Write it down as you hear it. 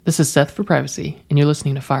This is Seth for Privacy, and you're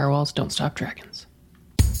listening to Firewalls Don't Stop Dragons.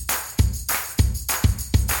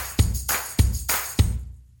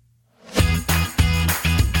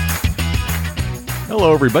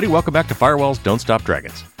 Hello, everybody. Welcome back to Firewalls Don't Stop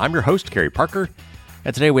Dragons. I'm your host, Kerry Parker,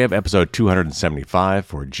 and today we have episode 275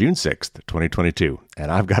 for June 6th, 2022.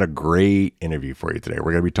 And I've got a great interview for you today.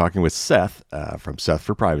 We're going to be talking with Seth from Seth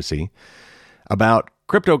for Privacy about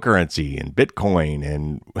cryptocurrency and Bitcoin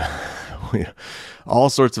and all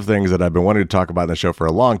sorts of things that I've been wanting to talk about in the show for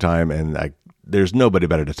a long time. And there's nobody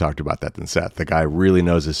better to talk to about that than Seth. The guy really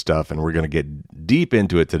knows his stuff, and we're going to get deep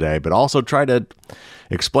into it today, but also try to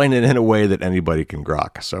explain it in a way that anybody can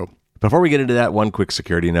grok. So before we get into that, one quick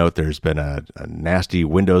security note. There's been a nasty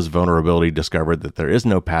Windows vulnerability discovered that there is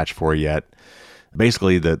no patch for yet.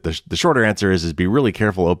 Basically, the shorter answer is be really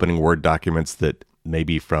careful opening Word documents that may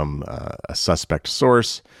be from a suspect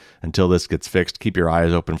source until this gets fixed. Keep your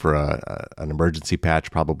eyes open for an emergency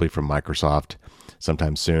patch, probably from Microsoft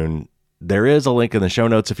sometime soon. There is a link in the show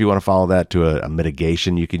notes if you want to follow that to a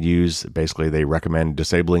mitigation you can use. Basically, they recommend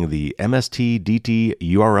disabling the MST-DT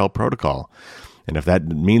URL protocol. And if that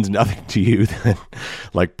means nothing to you, then,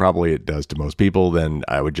 like probably it does to most people, then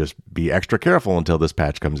I would just be extra careful until this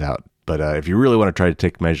patch comes out. But if you really want to try to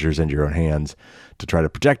take measures into your own hands to try to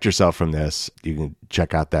protect yourself from this, you can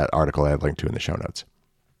check out that article I have linked to in the show notes.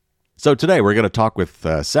 So today we're going to talk with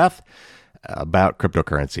Seth about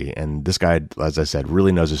cryptocurrency. And this guy, as I said,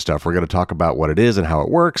 really knows his stuff. We're going to talk about what it is and how it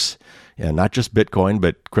works, and not just Bitcoin,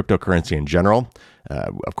 but cryptocurrency in general.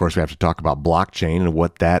 Of course, we have to talk about blockchain and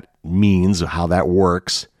what that means, how that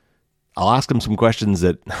works. I'll ask him some questions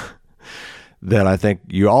that that I think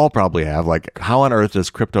you all probably have, like how on earth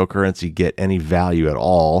does cryptocurrency get any value at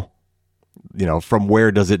all? You know, from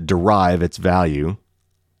where does it derive its value?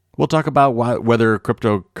 We'll talk about whether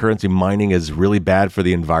cryptocurrency mining is really bad for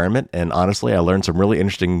the environment. And honestly, I learned some really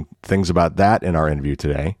interesting things about that in our interview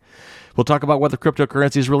today. We'll talk about whether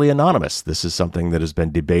cryptocurrency is really anonymous. This is something that has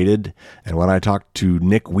been debated. And when I talked to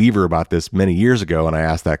Nick Weaver about this many years ago and I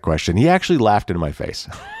asked that question, he actually laughed in my face.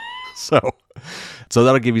 So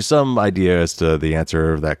that'll give you some idea as to the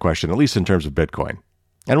answer of that question, at least in terms of Bitcoin.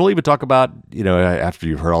 And we'll even talk about, you know, after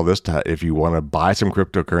you've heard all this, if you want to buy some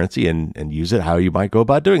cryptocurrency and use it, how you might go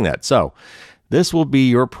about doing that. So this will be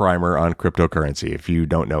your primer on cryptocurrency. If you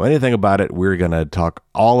don't know anything about it, we're going to talk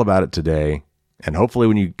all about it today. And hopefully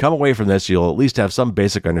when you come away from this, you'll at least have some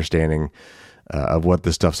basic understanding of what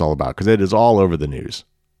this stuff's all about, because it is all over the news.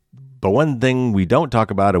 But one thing we don't talk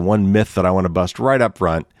about, and one myth that I want to bust right up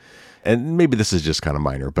front, and maybe this is just kind of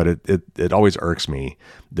minor, but it always irks me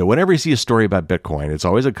that whenever you see a story about Bitcoin, it's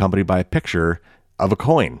always accompanied by a picture of a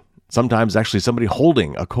coin. Sometimes actually somebody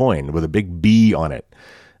holding a coin with a big B on it.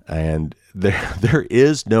 And there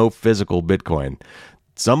is no physical Bitcoin.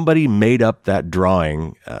 Somebody made up that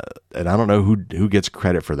drawing, and I don't know who gets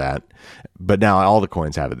credit for that. But now all the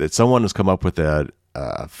coins have it. That someone has come up with a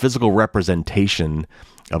physical representation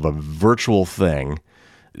of a virtual thing.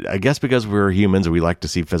 I guess because we're humans and we like to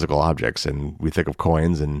see physical objects, and we think of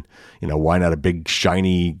coins, and, you know, why not a big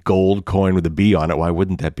shiny gold coin with a B on it? Why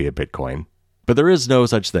wouldn't that be a Bitcoin? But there is no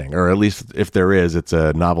such thing, or at least if there is, it's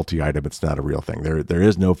a novelty item. It's not a real thing. There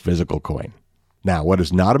is no physical coin. Now, what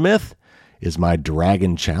is not a myth is my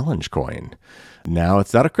Dragon Challenge coin. Now,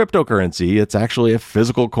 it's not a cryptocurrency. It's actually a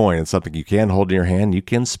physical coin. It's something you can hold in your hand. You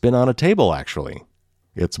can spin on a table, actually.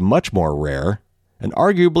 It's much more rare and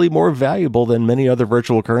arguably more valuable than many other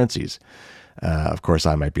virtual currencies. Of course,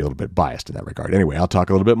 I might be a little bit biased in that regard. Anyway, I'll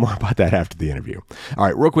talk a little bit more about that after the interview. All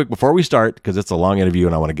right, real quick, before we start, because it's a long interview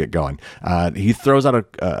and I want to get going, he throws out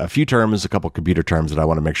a few terms, a couple computer terms that I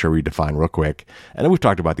want to make sure we define real quick. And we've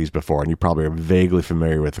talked about these before, and you probably are vaguely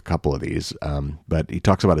familiar with a couple of these. But he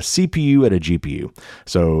talks about a CPU and a GPU.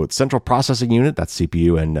 So central processing unit, that's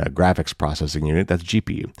CPU, and graphics processing unit, that's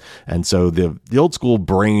GPU. And so the old school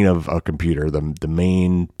brain of a computer, the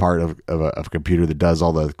main part of a computer that does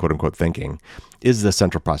all the quote-unquote thinking, is the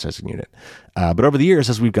central processing unit. But over the years,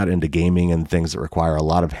 as we've got into gaming and things that require a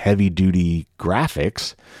lot of heavy-duty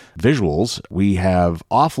graphics, visuals, we have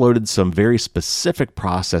offloaded some very specific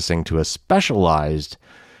processing to a specialized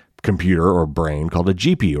computer or brain called a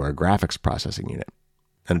GPU, or a graphics processing unit.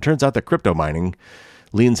 And it turns out that crypto mining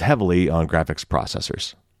leans heavily on graphics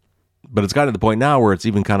processors. But it's gotten to the point now where it's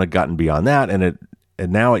even kind of gotten beyond that,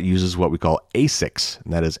 and now it uses what we call ASICs,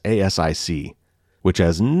 and that is ASIC, which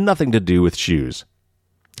has nothing to do with shoes.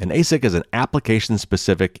 An ASIC is an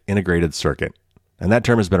application-specific integrated circuit. And that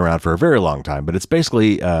term has been around for a very long time, but it's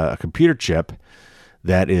basically a computer chip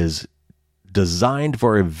that is designed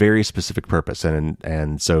for a very specific purpose.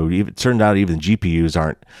 And so it turned out even GPUs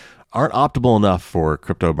aren't optimal enough for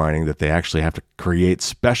crypto mining that they actually have to create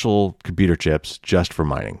special computer chips just for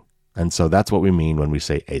mining. And so that's what we mean when we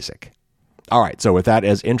say ASIC. All right, so with that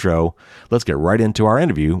as intro, let's get right into our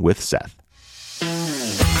interview with Seth.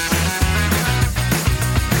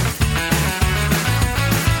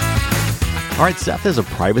 All right, Seth is a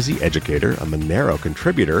privacy educator, a Monero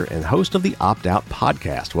contributor, and host of the Opt Out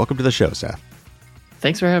podcast. Welcome to the show, Seth.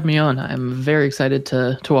 Thanks for having me on. I'm very excited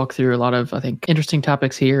to walk through a lot of, I think, interesting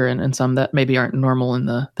topics here and some that maybe aren't normal in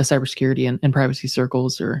the cybersecurity and privacy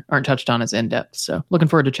circles or aren't touched on as in-depth. So looking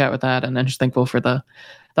forward to chat with that, and I'm just thankful for the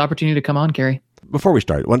opportunity to come on, Carrie. Before we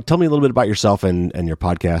start, tell me a little bit about yourself and your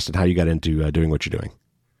podcast and how you got into doing what you're doing.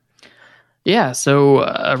 Yeah, so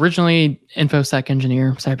originally InfoSec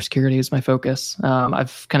engineer, cybersecurity is my focus.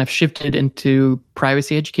 I've kind of shifted into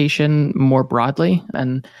privacy education more broadly,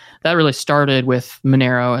 and that really started with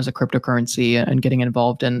Monero as a cryptocurrency and getting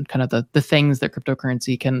involved in kind of the things that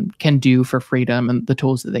cryptocurrency can do for freedom and the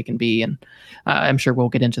tools that they can be. And I'm sure we'll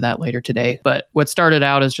get into that later today. But what started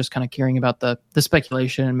out as just kind of caring about the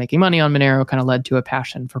speculation and making money on Monero kind of led to a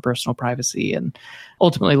passion for personal privacy and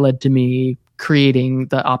ultimately led to me creating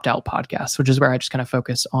the Opt Out podcast, which is where I just kind of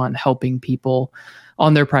focus on helping people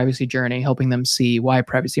on their privacy journey, helping them see why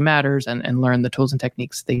privacy matters and learn the tools and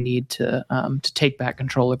techniques they need to take back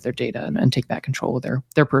control of their data and take back control of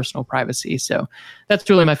their personal privacy. So that's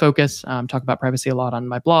really my focus. Talk about privacy a lot on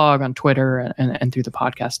my blog, on Twitter, and through the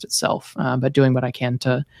podcast itself, but doing what I can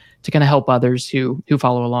to kind of help others who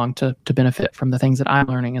follow along to benefit from the things that I'm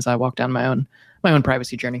learning as I walk down my own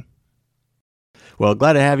privacy journey. Well,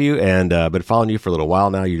 glad to have you, and been following you for a little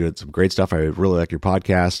while now. You're doing some great stuff. I really like your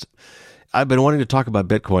podcast. I've been wanting to talk about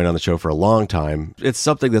Bitcoin on the show for a long time. It's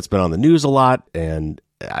something that's been on the news a lot, and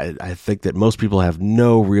I think that most people have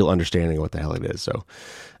no real understanding of what the hell it is. So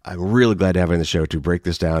I'm really glad to have you on the show to break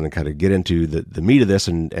this down and kind of get into the meat of this,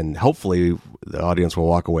 and hopefully the audience will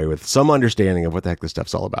walk away with some understanding of what the heck this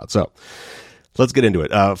stuff's all about. So let's get into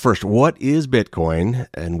it. First, what is Bitcoin,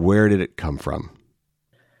 and where did it come from?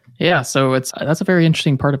 Yeah, so that's a very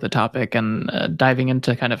interesting part of the topic, and diving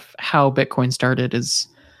into kind of how Bitcoin started is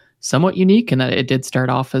somewhat unique in that it did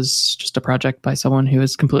start off as just a project by someone who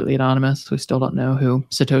is completely anonymous. We still don't know who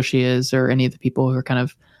Satoshi is or any of the people who are kind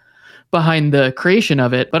of behind the creation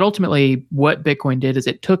of it. But ultimately, what Bitcoin did is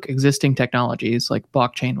it took existing technologies, like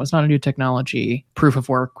blockchain was not a new technology, proof of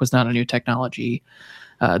work was not a new technology.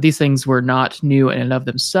 These things were not new in and of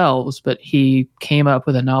themselves, but he came up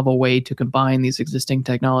with a novel way to combine these existing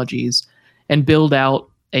technologies and build out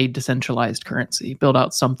a decentralized currency, build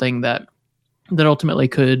out something that ultimately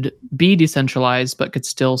could be decentralized, but could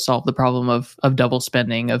still solve the problem of double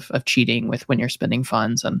spending, of cheating with when you're spending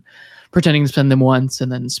funds and pretending to spend them once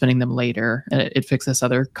and then spending them later. And it fixed this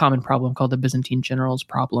other common problem called the Byzantine generals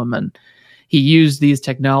problem. And he used these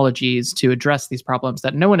technologies to address these problems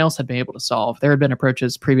that no one else had been able to solve. There had been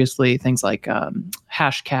approaches previously, things like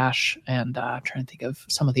Hashcash, and I'm trying to think of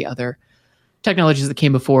some of the other technologies that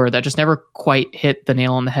came before that just never quite hit the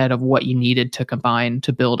nail on the head of what you needed to combine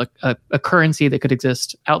to build a currency that could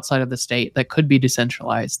exist outside of the state, that could be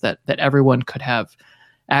decentralized, that everyone could have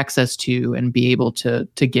access to and be able to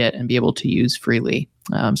get and be able to use freely.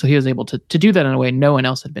 So he was able to do that in a way no one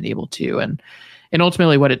else had been able to. And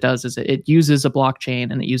ultimately what it does is it uses a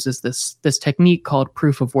blockchain, and it uses this technique called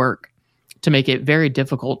proof of work to make it very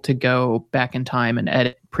difficult to go back in time and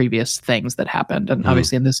edit previous things that happened. And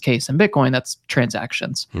obviously in this case, in Bitcoin, that's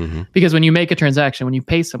transactions. Because when you make a transaction, when you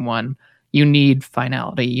pay someone, you need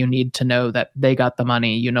finality. You need to know that they got the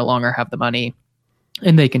money, you no longer have the money,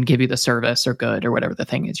 and they can give you the service or good or whatever the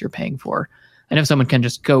thing is you're paying for. And if someone can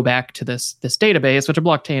just go back to this database, which a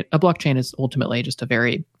blockchain is ultimately just a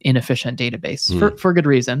very inefficient database for good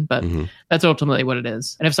reason, but that's ultimately what it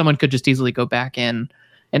is. And if someone could just easily go back in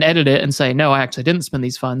and edit it and say, no, I actually didn't spend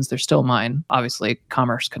these funds, they're still mine. Obviously,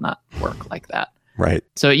 commerce cannot work like that. Right.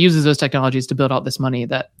 So it uses those technologies to build out this money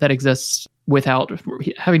that exists without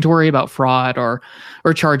having to worry about fraud or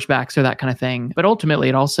chargebacks or that kind of thing. But ultimately,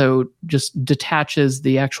 it also just detaches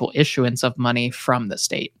the actual issuance of money from the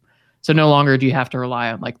state. So no longer do you have to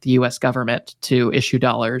rely on like the US government to issue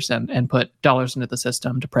dollars and put dollars into the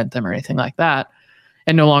system to print them or anything like that.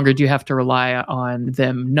 And no longer do you have to rely on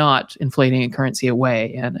them not inflating a currency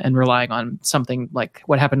away and relying on something like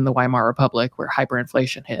what happened in the Weimar Republic, where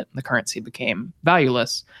hyperinflation hit and the currency became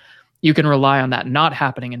valueless. You can rely on that not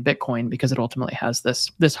happening in Bitcoin because it ultimately has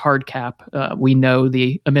this hard cap. We know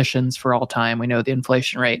the emissions for all time. We know the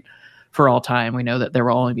inflation rate for all time. We know that there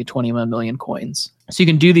will only be 21 million coins. So you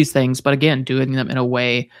can do these things, but again, doing them in a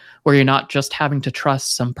way where you're not just having to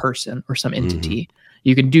trust some person or some entity.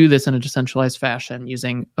 You can do this in a decentralized fashion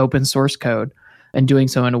using open source code. and doing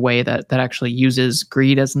so in a way that actually uses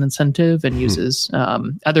greed as an incentive and uses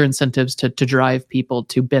other incentives to drive people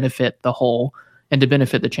to benefit the whole and to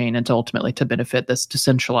benefit the chain and to ultimately to benefit this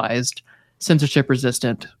decentralized,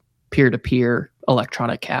 censorship-resistant, peer-to-peer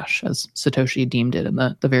electronic cash, as Satoshi deemed it in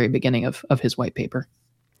the very beginning of his white paper.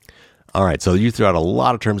 All right, so you threw out a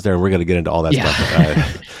lot of terms there, and we're going to get into all that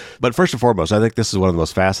stuff. But first and foremost, I think this is one of the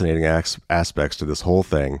most fascinating aspects to this whole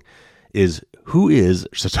thing is who is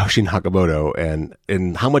Satoshi Nakamoto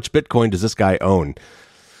and how much Bitcoin does this guy own?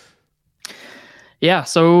 Yeah,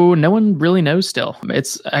 so no one really knows still.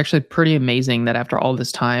 It's actually pretty amazing that after all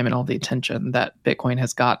this time and all the attention that Bitcoin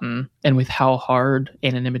has gotten, and with how hard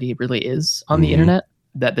anonymity really is on the internet,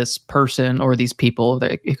 that this person or these people,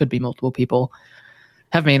 it could be multiple people,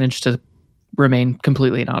 have managed to remain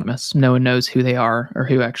completely anonymous. No one knows who they are or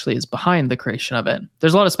who actually is behind the creation of it.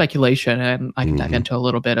 There's a lot of speculation, and I can dive into a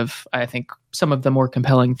little bit of, I think, some of the more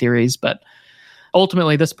compelling theories, but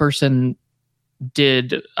ultimately this person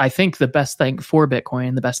did, I think, the best thing for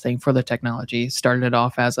Bitcoin, the best thing for the technology. Started it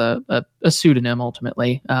off as a pseudonym,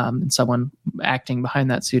 ultimately, and someone acting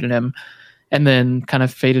behind that pseudonym, and then kind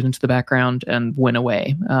of faded into the background and went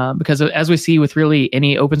away. Because as we see with really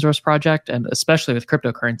any open source project, and especially with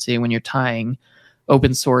cryptocurrency, when you're tying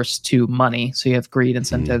open source to money, so you have greed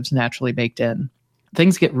incentives naturally baked in,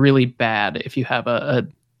 things get really bad if you have a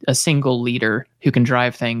single leader who can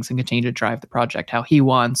drive things and continue to drive the project how he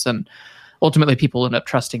wants. And ultimately, people end up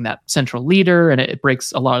trusting that central leader, and it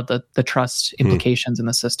breaks a lot of the trust implications in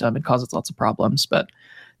the system. It causes lots of problems. But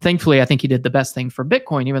thankfully, I think he did the best thing for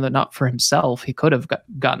Bitcoin, even though not for himself. He could have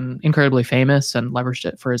gotten incredibly famous and leveraged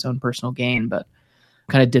it for his own personal gain, but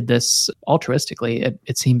kind of did this altruistically,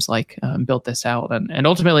 it seems like, built this out. And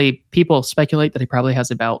ultimately, people speculate that he probably has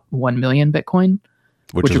about 1 million Bitcoin,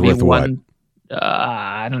 which would be what?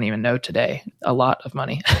 I don't even know today. A lot of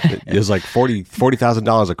money. It was like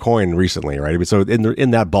 $40,000 a coin recently, right? So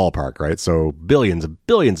in that ballpark, right? So billions,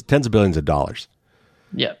 tens of billions of dollars.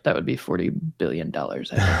 Yeah, that would be $40 billion. I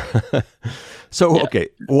think. So, yeah. Okay,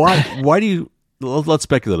 why do you? Let's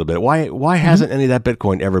speculate a little bit. Why hasn't any of that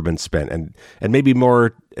Bitcoin ever been spent? And maybe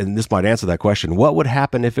more, and this might answer that question. What would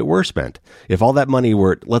happen if it were spent? If all that money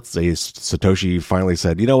were, let's say Satoshi finally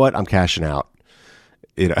said, you know what, I'm cashing out,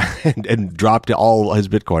 and dropped all his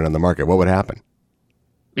Bitcoin on the market, what would happen?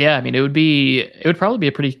 Yeah, I mean, it would probably be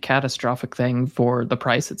a pretty catastrophic thing for the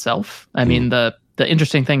price itself. I mean, the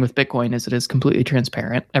interesting thing with Bitcoin is it is completely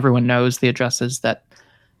transparent. Everyone knows the addresses that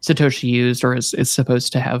Satoshi used or is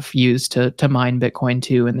supposed to have used to mine Bitcoin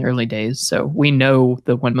to in the early days. So we know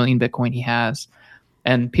the 1 million Bitcoin he has,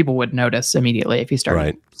 and people would notice immediately if he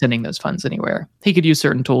started sending those funds anywhere. He could use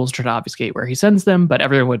certain tools to obfuscate where he sends them, but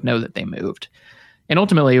everyone would know that they moved. And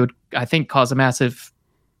ultimately, it would, I think, cause a massive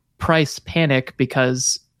price panic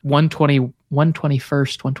because 121st,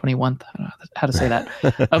 I don't know how to say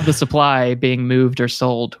that, of the supply being moved or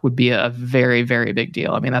sold would be a very, very big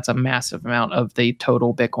deal. I mean, that's a massive amount of the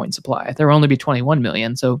total Bitcoin supply. There will only be 21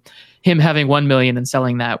 million. So him having 1 million and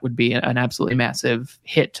selling that would be an absolutely massive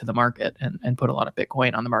hit to the market and put a lot of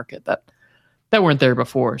Bitcoin on the market that weren't there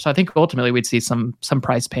before. So I think ultimately we'd see some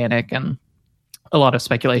price panic and a lot of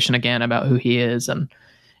speculation again about who he is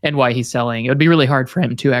and why he's selling. It would be really hard for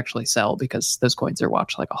him to actually sell because those coins are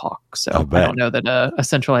watched like a hawk. So I don't know that a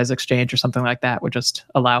centralized exchange or something like that would just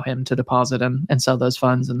allow him to deposit and sell those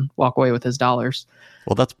funds and walk away with his dollars.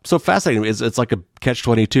 Well, that's so fascinating. It's like a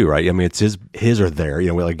catch-22, right? I mean, it's his or their.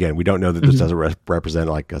 Again, we don't know that this doesn't represent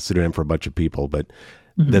like a pseudonym for a bunch of people, but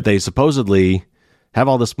that they supposedly have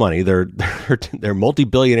all this money. They're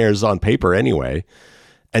multi-billionaires on paper anyway,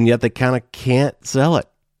 and yet they kind of can't sell it.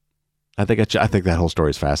 I think that whole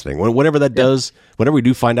story is fascinating. Whenever that does, whenever we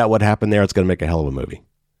do find out what happened there, it's going to make a hell of a movie.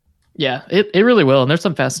 Yeah, it really will. And there's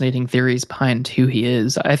some fascinating theories behind who he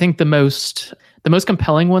is. I think the most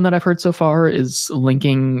compelling one that I've heard so far is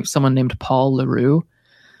linking someone named Paul LaRue,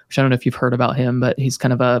 which I don't know if you've heard about him, but he's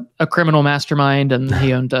kind of a criminal mastermind, and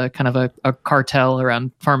he owned a kind of a cartel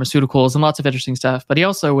around pharmaceuticals and lots of interesting stuff. But he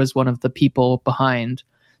also was one of the people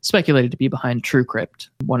speculated to be behind TrueCrypt,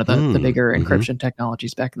 one of the bigger encryption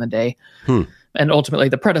technologies back in the day. And ultimately,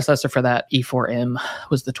 the predecessor for that, E4M,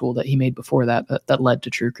 was the tool that he made before that led to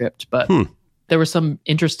TrueCrypt. But there were some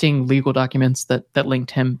interesting legal documents that linked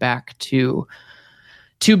him back to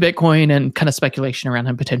Bitcoin and kind of speculation around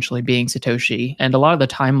him potentially being Satoshi. And a lot of the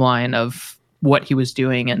timeline of what he was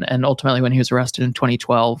doing and ultimately when he was arrested in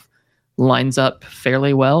 2012 lines up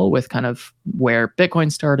fairly well with kind of where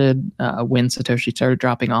Bitcoin started, when Satoshi started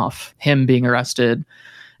dropping off, him being arrested.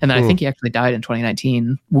 And then I think he actually died in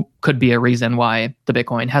 2019, could be a reason why the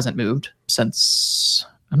Bitcoin hasn't moved since,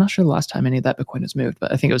 I'm not sure the last time any of that Bitcoin has moved,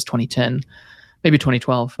 but I think it was 2010. maybe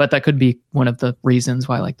 2012. But that could be one of the reasons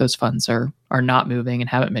why like those funds are not moving and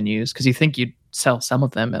haven't been used, because you think you'd sell some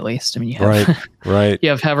of them at least. I mean, you have right. You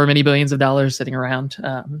have however many billions of dollars sitting around.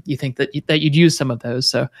 You think that you'd use some of those.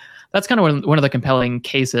 So that's kind of one of the compelling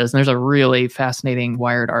cases. And there's a really fascinating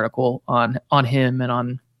Wired article on him and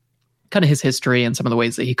on kind of his history and some of the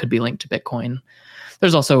ways that he could be linked to Bitcoin.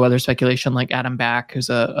 There's also other speculation like Adam Back, who's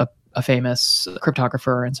a famous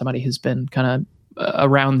cryptographer and somebody who's been kind of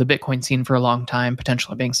around the Bitcoin scene for a long time,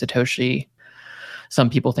 potentially being Satoshi. Some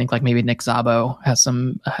people think like maybe Nick Szabo has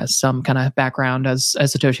some kind of background as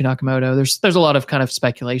Satoshi Nakamoto. There's a lot of kind of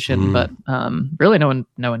speculation, but really no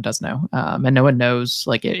one does know, and no one knows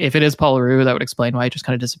like if it is Paul LaRue, that would explain why he just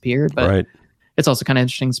kind of disappeared. But it's also kind of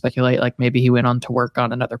interesting to speculate like maybe he went on to work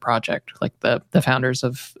on another project, like the founders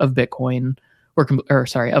of Bitcoin of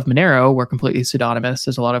Monero were completely pseudonymous.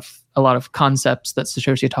 There's a lot of concepts that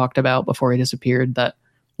Satoshi talked about before he disappeared that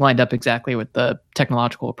lined up exactly with the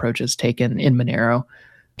technological approaches taken in Monero.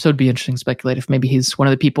 So it'd be interesting to speculate if maybe he's one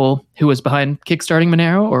of the people who was behind kickstarting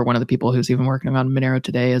Monero, or one of the people who's even working on Monero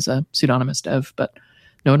today as a pseudonymous dev, but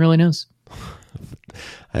no one really knows.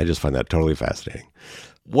 I just find that totally fascinating.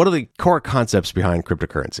 One of the core concepts behind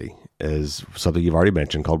cryptocurrency is something you've already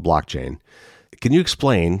mentioned called blockchain. Can you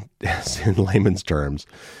explain, in layman's terms,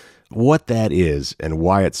 what that is and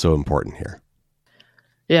why it's so important here?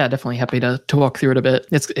 Yeah, definitely happy to walk through it a bit.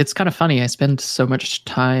 It's kind of funny. I spend so much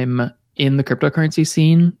time in the cryptocurrency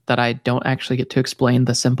scene that I don't actually get to explain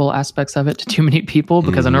the simple aspects of it to too many people,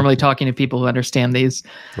 because I'm normally talking to people who understand these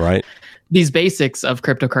basics of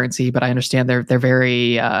cryptocurrency, but I understand they're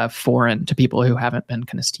very foreign to people who haven't been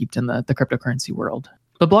kind of steeped in the cryptocurrency world.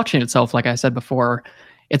 But blockchain itself, like I said before,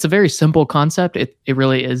 it's a very simple concept. It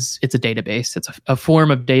really is. It's a database. It's a form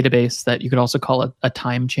of database that you could also call a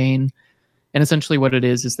time chain. And essentially what it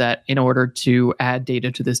is that in order to add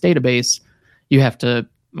data to this database, you have to,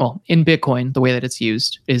 well, in Bitcoin, the way that it's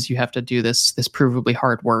used is you have to do this provably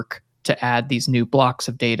hard work to add these new blocks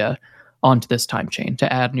of data onto this time chain,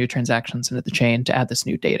 to add new transactions into the chain, to add this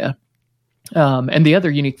new data. And the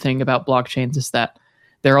other unique thing about blockchains is that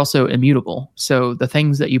they're also immutable. So the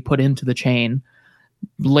things that you put into the chain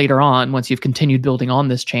later on, once you've continued building on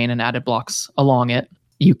this chain and added blocks along it,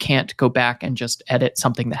 you can't go back and just edit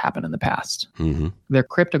something that happened in the past. They're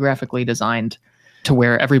cryptographically designed to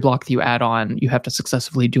where every block that you add on, you have to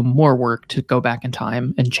successively do more work to go back in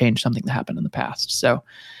time and change something that happened in the past. So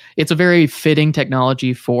it's a very fitting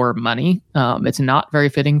technology for money. It's not very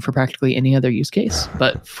fitting for practically any other use case,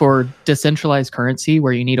 but for decentralized currency,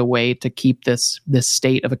 where you need a way to keep this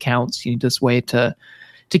state of accounts, you need this way to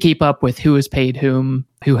keep up with who has paid whom,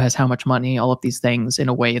 who has how much money, all of these things in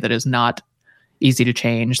a way that is not easy to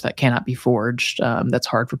change, that cannot be forged, that's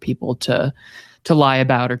hard for people to lie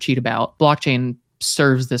about or cheat about. Blockchain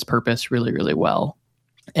serves this purpose really, really well.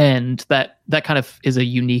 And that kind of is a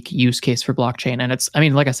unique use case for blockchain. And it's, I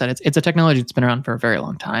mean, like I said, it's a technology that's been around for a very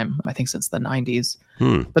long time, I think since the 90s.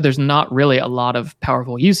 But there's not really a lot of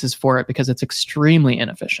powerful uses for it because it's extremely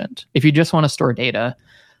inefficient. If you just want to store data,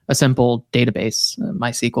 a simple database,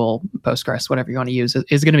 MySQL, Postgres, whatever you want to use,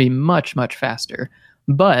 is going to be much, much faster.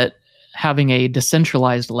 But having a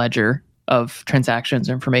decentralized ledger of transactions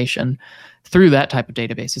or information through that type of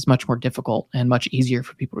database is much more difficult and much easier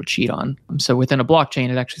for people to cheat on. So within a blockchain,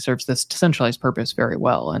 it actually serves this decentralized purpose very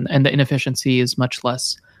well. And the inefficiency is much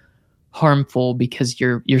less harmful because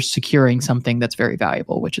you're securing something that's very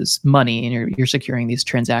valuable, which is money, and you're securing these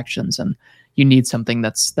transactions. And you need something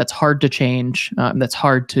that's hard to change, that's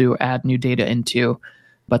hard to add new data into,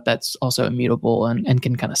 but that's also immutable and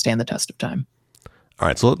can kind of stand the test of time. All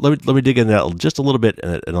right, so let me dig into that just a little bit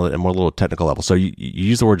at a more little technical level. So you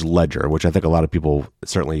use the word ledger, which I think a lot of people,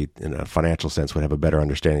 certainly in a financial sense, would have a better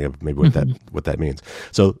understanding of maybe what that means.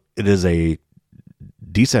 So it is a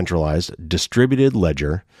decentralized, distributed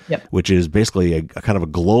ledger, which is basically a kind of a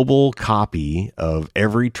global copy of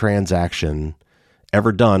every transaction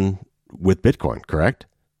ever done with Bitcoin, correct?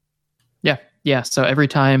 Yeah. So every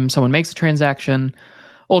time someone makes a transaction,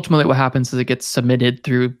 ultimately what happens is it gets submitted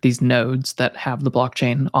through these nodes that have the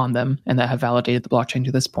blockchain on them and that have validated the blockchain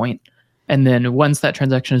to this point. And then once that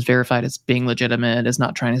transaction is verified as being legitimate, is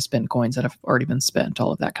not trying to spend coins that have already been spent,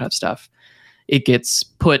 all of that kind of stuff, it gets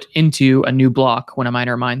put into a new block when a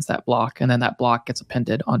miner mines that block, and then that block gets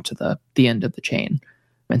appended onto the end of the chain.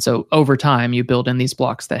 And so over time, you build in these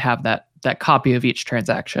blocks that have that copy of each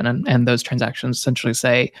transaction, and those transactions essentially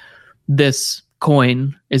say, this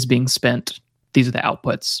coin is being spent. These are the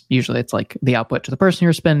outputs. Usually it's like the output to the person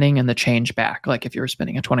you're spending and the change back. Like if you were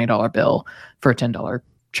spending a $20 bill for a $10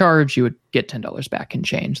 charge, you would get $10 back in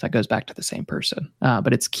change. That goes back to the same person.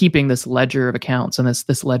 But it's keeping this ledger of accounts and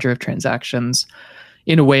this ledger of transactions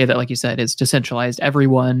in a way that, like you said, is decentralized.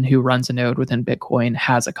 Everyone who runs a node within Bitcoin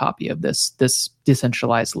has a copy of this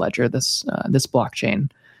decentralized ledger, this blockchain.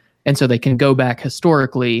 And so they can go back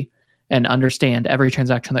historically and understand every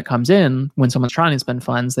transaction that comes in. When someone's trying to spend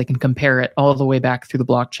funds, they can compare it all the way back through the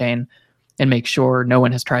blockchain and make sure no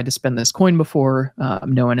one has tried to spend this coin before.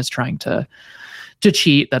 No one is trying to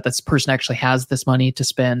cheat, that this person actually has this money to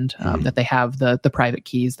spend, that they have the private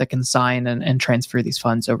keys that can sign and transfer these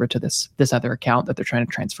funds over to this other account that they're trying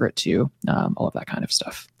to transfer it to, all of that kind of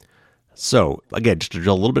stuff. So again, just to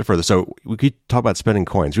drill a little bit further. So we could talk about spending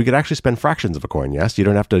coins. We could actually spend fractions of a coin. Yes. You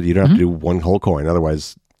don't have to do one whole coin.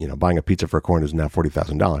 Otherwise, buying a pizza for a coin is now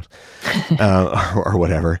 $40,000 or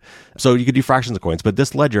whatever. So you could do fractions of coins, but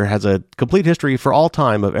this ledger has a complete history for all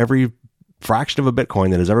time of every fraction of a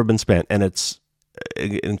Bitcoin that has ever been spent. And it's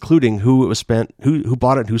including who it was spent, who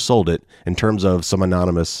bought it, who sold it, in terms of some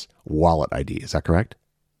anonymous wallet ID. Is that correct?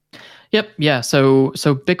 Yep. Yeah. So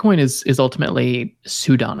Bitcoin is ultimately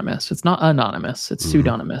pseudonymous. It's not anonymous. It's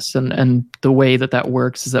pseudonymous. And the way that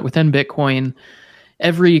works is that within Bitcoin,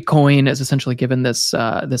 every coin is essentially given this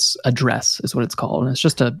address, is what it's called. And it's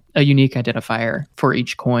just a unique identifier for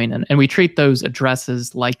each coin. And we treat those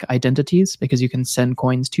addresses like identities because you can send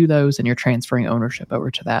coins to those and you're transferring ownership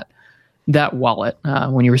over to that wallet.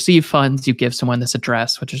 When you receive funds, you give someone this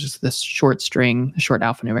address, which is just this short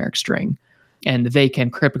alphanumeric string, and they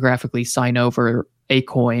can cryptographically sign over a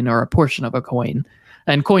coin or a portion of a coin.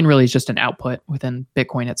 And coin really is just an output within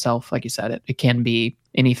Bitcoin itself. Like you said, it can be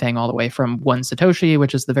anything all the way from 1 Satoshi,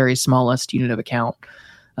 which is the very smallest unit of account,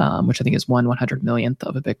 which I think is 1/100 millionth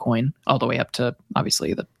of a Bitcoin, all the way up to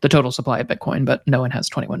obviously the total supply of Bitcoin, but no one has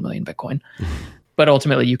 21 million Bitcoin. But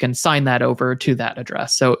ultimately, you can sign that over to that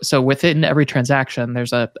address. So within every transaction,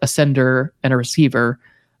 there's a sender and a receiver.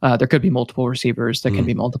 There could be multiple receivers. There can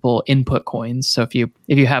be multiple input coins. So if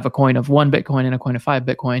you have a coin of 1 Bitcoin and a coin of 5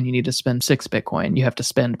 Bitcoin, you need to spend 6 Bitcoin. You have to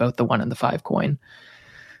spend both the 1 and the 5 coin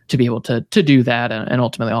to be able to do that. And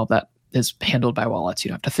ultimately, all of that is handled by wallets. You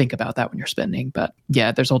don't have to think about that when you're spending. But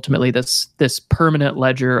yeah, there's ultimately this permanent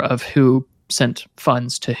ledger of who sent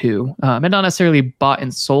funds to who, and not necessarily bought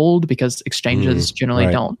and sold, because exchanges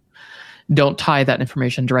generally don't tie that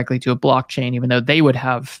information directly to a blockchain, even though they would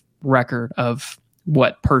have record of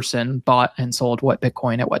what person bought and sold what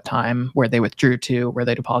Bitcoin at what time, where they withdrew to, where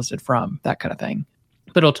they deposited from, that kind of thing.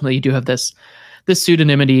 But ultimately, you do have this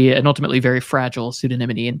pseudonymity, and ultimately very fragile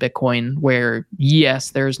pseudonymity in Bitcoin, where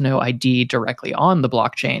yes, there's no ID directly on the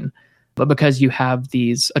blockchain, but because you have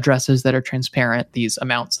these addresses that are transparent, these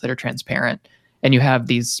amounts that are transparent, and you have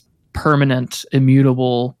these permanent,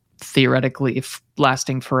 immutable, theoretically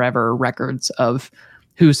lasting forever records of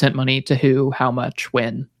who sent money to who, how much,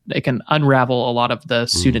 when, it can unravel a lot of the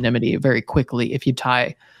pseudonymity very quickly if you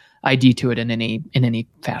tie ID to it in any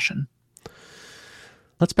fashion.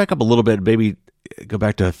 Let's back up a little bit, maybe go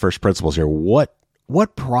back to first principles here.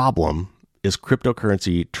 What problem is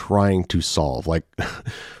cryptocurrency trying to solve? Like,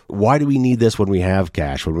 why do we need this when we have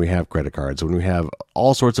cash, when we have credit cards, when we have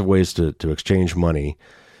all sorts of ways to exchange money?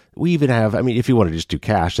 We even have, if you want to just do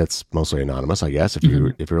cash, that's mostly anonymous, I guess, if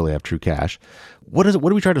you really have true cash. What do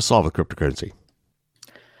we try to solve with cryptocurrency?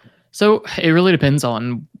 So it really depends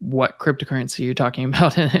on what cryptocurrency you're talking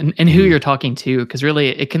about and who you're talking to, because really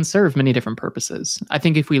it can serve many different purposes. I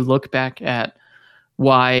think if we look back at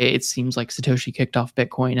why it seems like Satoshi kicked off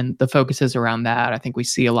Bitcoin and the focus is around that, I think we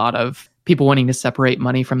see a lot of people wanting to separate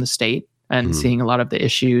money from the state and seeing a lot of the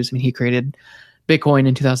issues. He created Bitcoin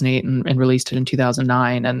in 2008 and released it in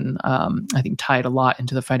 2009, and I think tied a lot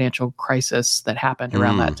into the financial crisis that happened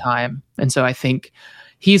around that time. And so I think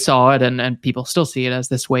he saw it, and people still see it, as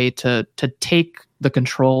this way to take the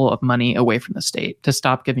control of money away from the state, to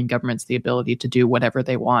stop giving governments the ability to do whatever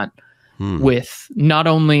they want with not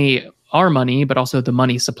only our money, but also the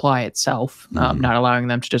money supply itself, not allowing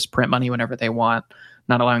them to just print money whenever they want,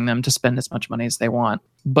 not allowing them to spend as much money as they want,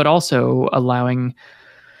 but also allowing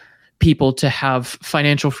people to have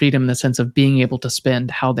financial freedom in the sense of being able to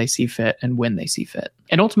spend how they see fit and when they see fit.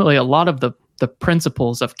 And ultimately, a lot of the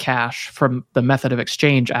principles of cash from the method of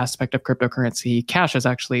exchange aspect of cryptocurrency, cash is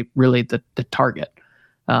actually really the target.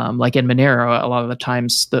 Like in Monero, a lot of the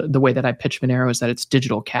times the way that I pitch Monero is that it's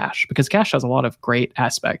digital cash, because cash has a lot of great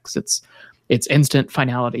aspects. It's instant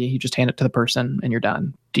finality. You just hand it to the person and you're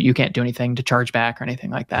done. You can't do anything to charge back or anything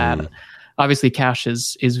like that. Obviously, cash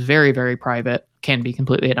is very, very private, can be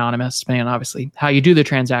completely anonymous, depending on obviously how you do the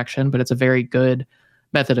transaction, but it's a very good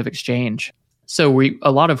method of exchange. So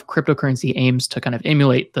a lot of cryptocurrency aims to kind of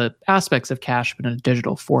emulate the aspects of cash, but in a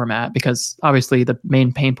digital format, because obviously the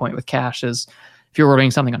main pain point with cash is if you're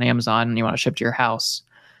ordering something on Amazon and you want to ship to your house,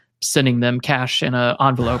 sending them cash in an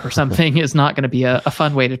envelope or something is not going to be a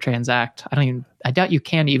fun way to transact. I doubt you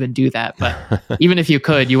can even do that, but even if you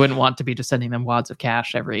could, you wouldn't want to be just sending them wads of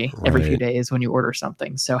cash every few days when you order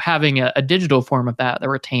something. So having a digital form of that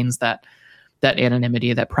retains that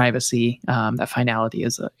anonymity, that privacy, that finality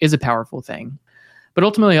is a powerful thing. But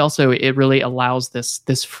ultimately also it really allows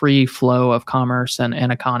this free flow of commerce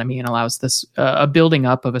and economy, and allows this a building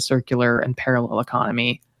up of a circular and parallel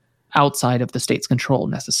economy outside of the state's control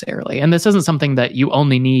necessarily. And this isn't something that you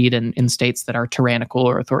only need in states that are tyrannical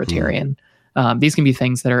or authoritarian. These can be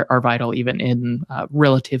things that are vital even in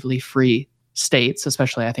relatively free states,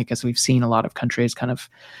 especially I think as we've seen a lot of countries kind of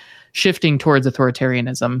shifting towards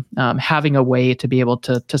authoritarianism. Having a way to be able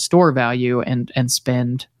to store value and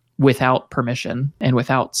spend without permission and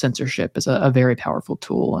without censorship is a very powerful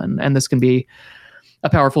tool. And this can be a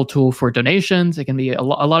powerful tool for donations. It can be a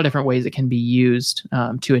lot of different ways it can be used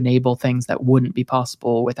to enable things that wouldn't be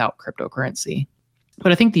possible without cryptocurrency.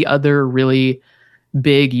 But I think the other really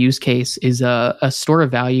big use case is a store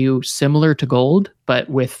of value similar to gold, but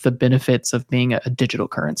with the benefits of being a digital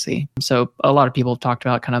currency. So a lot of people have talked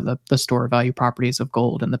about kind of the store of value properties of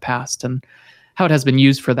gold in the past and how it has been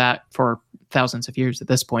used for that for thousands of years at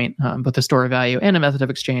this point, but the store of value and a method of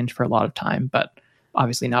exchange for a lot of time, but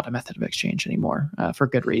obviously not a method of exchange anymore for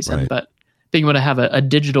good reason. Right. But being able to have a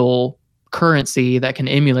digital currency that can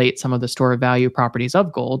emulate some of the store of value properties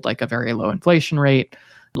of gold, like a very low inflation rate,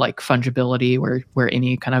 like fungibility, where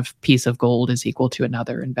any kind of piece of gold is equal to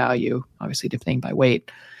another in value, obviously depending by weight.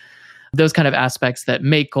 Those kind of aspects that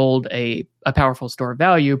make gold a powerful store of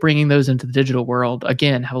value, bringing those into the digital world,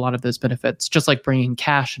 again, have a lot of those benefits. Just like bringing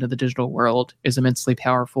cash into the digital world is immensely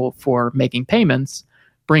powerful for making payments,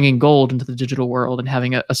 bringing gold into the digital world and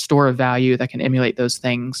having a store of value that can emulate those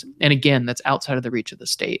things. And again, that's outside of the reach of the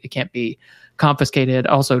state. It can't be confiscated.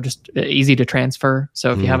 Also, just easy to transfer.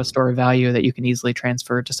 So if you have a store of value that you can easily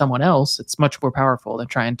transfer to someone else, it's much more powerful than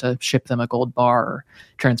trying to ship them a gold bar or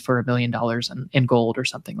transfer $1 million in gold or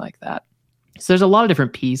something like that. So there's a lot of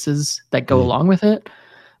different pieces that go along with it.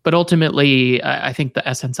 But ultimately, I think the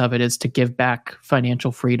essence of it is to give back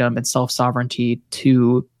financial freedom and self-sovereignty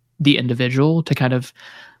to the individual, to kind of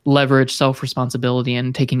leverage self-responsibility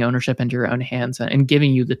and taking ownership into your own hands and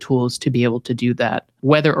giving you the tools to be able to do that,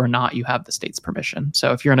 whether or not you have the state's permission.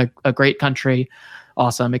 So if you're in a great country,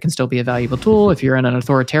 awesome, it can still be a valuable tool. If you're in an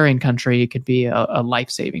authoritarian country, it could be a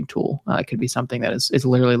life-saving tool. It could be something that is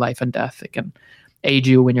literally life and death. It can aid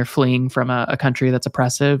you when you're fleeing from a country that's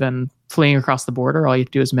oppressive and fleeing across the border. All you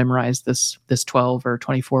have to do is memorize this 12 or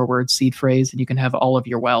 24 word seed phrase, and you can have all of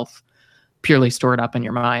your wealth purely stored up in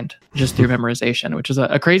your mind just through memorization, which is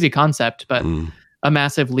a crazy concept, but a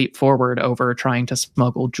massive leap forward over trying to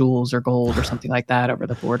smuggle jewels or gold or something like that over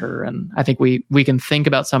the border. And I think we can think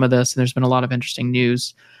about some of this. And there's been a lot of interesting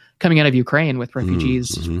news coming out of Ukraine with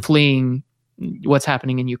refugees fleeing what's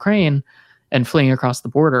happening in Ukraine and fleeing across the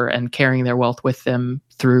border and carrying their wealth with them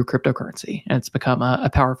through cryptocurrency. And it's become a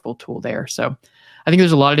powerful tool there. So I think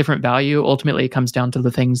there's a lot of different value. Ultimately, it comes down to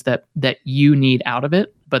the things that you need out of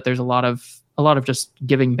it. But there's a lot of just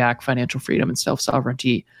giving back financial freedom and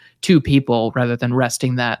self-sovereignty to people rather than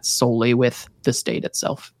resting that solely with the state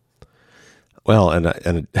itself. Well,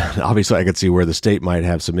 and obviously I could see where the state might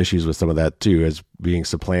have some issues with some of that too, as being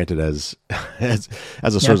supplanted as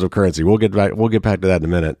a source of currency. We'll get back to that in a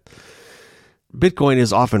minute. Bitcoin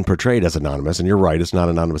is often portrayed as anonymous, and you're right, it's not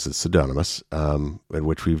anonymous, it's pseudonymous, in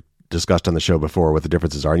which we've discussed on the show before what the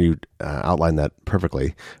differences are, and you outlined that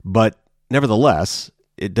perfectly. But nevertheless,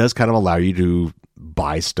 it does kind of allow you to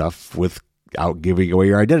buy stuff without giving away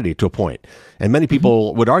your identity to a point. And many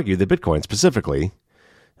people would argue that Bitcoin specifically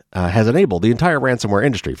has enabled the entire ransomware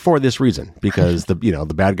industry for this reason, because the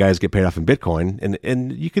bad guys get paid off in Bitcoin,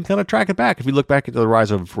 and you can kind of track it back. If you look back at the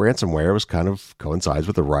rise of ransomware, it was kind of coincides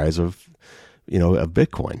with the rise of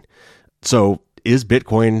Bitcoin. So is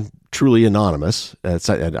Bitcoin truly anonymous?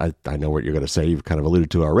 I know what you're going to say. You've kind of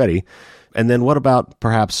alluded to it already. And then what about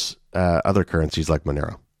perhaps other currencies like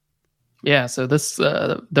Monero? Yeah, so this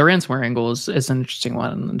the ransomware angle is an interesting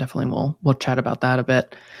one, and definitely we'll chat about that a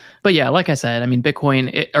bit. But yeah, like I said, I mean,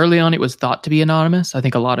 Bitcoin, early on, it was thought to be anonymous. I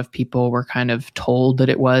think a lot of people were kind of told that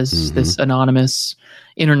it was this anonymous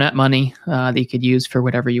internet money that you could use for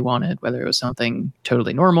whatever you wanted, whether it was something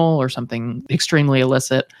totally normal or something extremely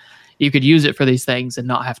illicit. You could use it for these things and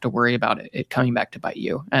not have to worry about it coming back to bite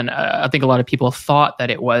you. And I think a lot of people thought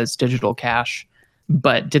that it was digital cash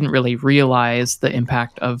but didn't really realize the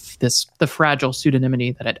impact of the fragile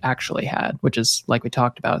pseudonymity that it actually had, which is like we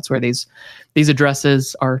talked about. It's where these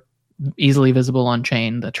addresses are easily visible on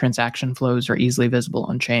chain. The transaction flows are easily visible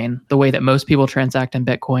on chain. The way that most people transact in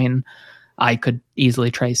Bitcoin, I could easily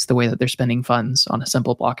trace the way that they're spending funds on a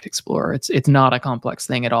simple block explorer. It's not a complex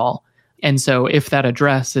thing at all. And so if that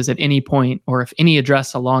address is at any point, or if any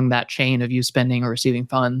address along that chain of you spending or receiving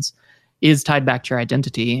funds is tied back to your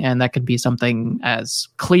identity, and that could be something as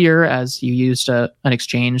clear as you used an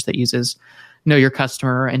exchange that uses know your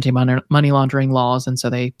customer, anti-money laundering laws, and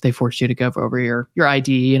so they force you to go over your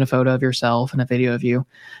ID and a photo of yourself and a video of you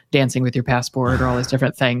dancing with your passport or all these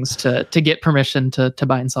different things to get permission to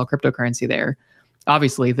buy and sell cryptocurrency there.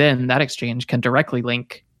 Obviously, then that exchange can directly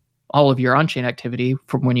link all of your on-chain activity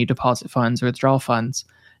from when you deposit funds or withdraw funds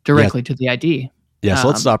directly to the ID. Yeah, so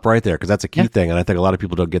let's stop right there, because that's a key thing, and I think a lot of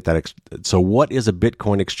people don't get that. So what is a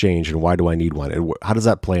Bitcoin exchange, and why do I need one? And how does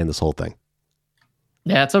that play in this whole thing?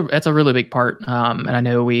 Yeah, it's a really big part, and I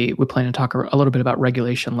know we plan to talk a little bit about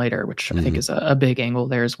regulation later, which I think is a big angle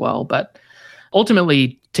there as well. But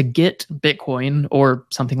ultimately, to get Bitcoin or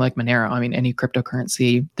something like Monero, I mean, any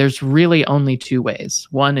cryptocurrency, there's really only two ways.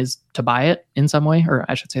 One is to buy it in some way, or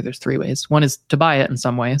I should say there's three ways. One is to buy it in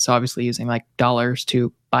some way. So obviously using like dollars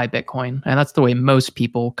to buy Bitcoin. And that's the way most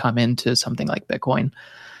people come into something like Bitcoin.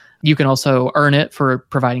 You can also earn it for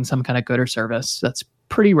providing some kind of good or service. That's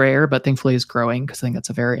pretty rare, but thankfully is growing, because I think that's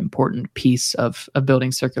a very important piece of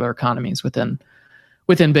building circular economies within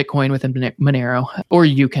Bitcoin, within Monero. Or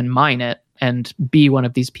you can mine it and be one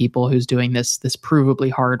of these people who's doing this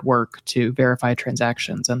provably hard work to verify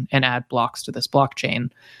transactions and add blocks to this blockchain.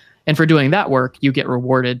 And for doing that work, you get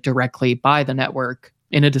rewarded directly by the network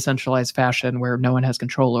in a decentralized fashion where no one has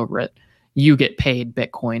control over it. You get paid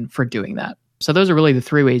Bitcoin for doing that. So those are really the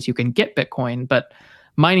three ways you can get Bitcoin, but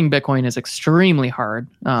mining Bitcoin is extremely hard.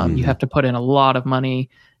 You have to put in a lot of money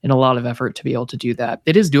and a lot of effort to be able to do that.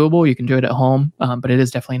 It is doable. You can do it at home, but it is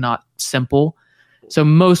definitely not simple. So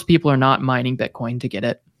most people are not mining Bitcoin to get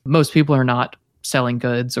it. Most people are not selling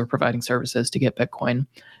goods or providing services to get Bitcoin.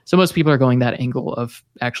 So most people are going that angle of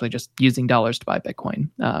actually just using dollars to buy Bitcoin,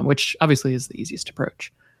 which obviously is the easiest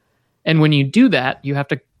approach. And when you do that, you have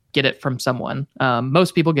to get it from someone.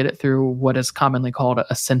 Most people get it through what is commonly called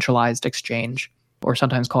a centralized exchange, or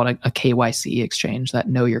sometimes called a KYC exchange, that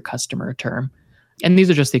know your customer term. And these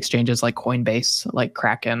are just the exchanges like Coinbase, like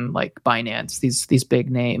Kraken, like Binance, these big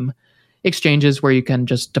name exchanges where you can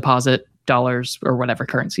just deposit dollars or whatever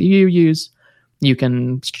currency you use. You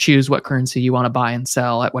can choose what currency you want to buy and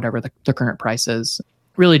sell at whatever the current price is.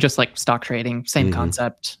 Really just like stock trading, same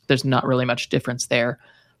concept. There's not really much difference there.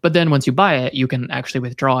 But then once you buy it, you can actually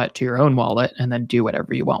withdraw it to your own wallet and then do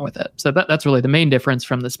whatever you want with it. So that's really the main difference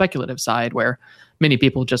from the speculative side, where many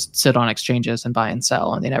people just sit on exchanges and buy and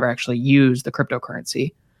sell, and they never actually use the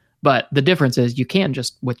cryptocurrency. But the difference is you can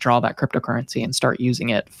just withdraw that cryptocurrency and start using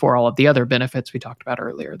it for all of the other benefits we talked about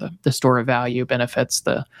earlier, the store of value benefits,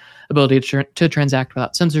 the ability to transact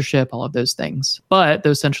without censorship, all of those things. But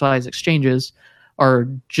those centralized exchanges are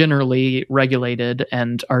generally regulated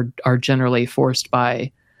and are generally forced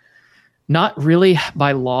by, not really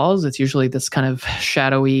by laws. It's usually this kind of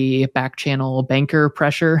shadowy back channel banker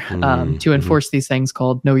pressure to enforce these things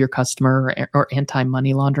called know your customer or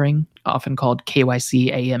anti-money laundering, often called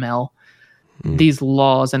KYC AML. These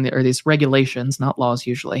laws or these regulations, not laws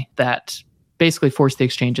usually, that basically force the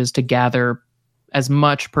exchanges to gather as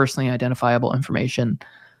much personally identifiable information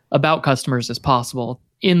about customers as possible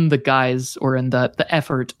in the guise or in the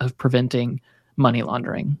effort of preventing money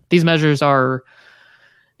laundering. These measures are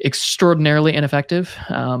extraordinarily ineffective.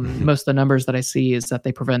 Most of the numbers that I see is that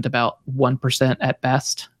they prevent about 1% at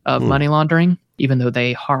best of money laundering, even though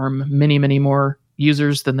they harm many, many more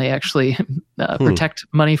users than they actually protect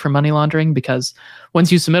money from money laundering. Because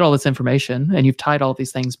once you submit all this information and you've tied all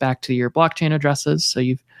these things back to your blockchain addresses, so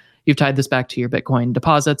you've tied this back to your Bitcoin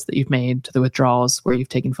deposits that you've made, to the withdrawals where you've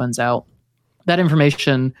taken funds out, that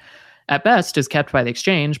information at best is kept by the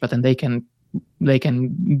exchange, but then they can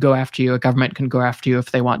go after you. A government can go after you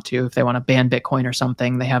if they want to ban Bitcoin or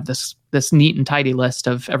something. They have this neat and tidy list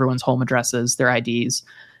of everyone's home addresses, their IDs,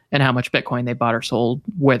 and how much Bitcoin they bought or sold,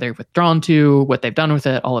 where they've withdrawn to, what they've done with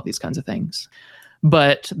it, all of these kinds of things.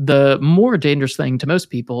 But the more dangerous thing to most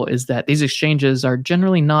people is that these exchanges are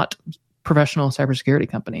generally not professional cybersecurity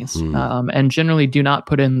companies, and generally do not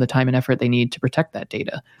put in the time and effort they need to protect that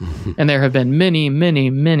data. And there have been many, many,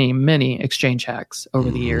 many, many exchange hacks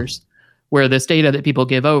over the years, where this data that people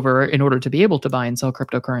give over in order to be able to buy and sell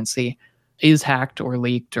cryptocurrency is hacked or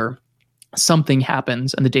leaked, or something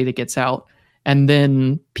happens and the data gets out. And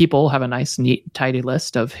then people have a nice, neat, tidy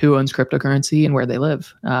list of who owns cryptocurrency and where they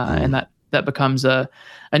live. And that becomes an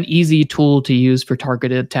easy tool to use for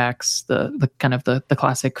targeted attacks, the kind of the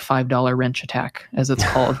classic $5 wrench attack, as it's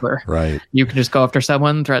called, where Right. you can just go after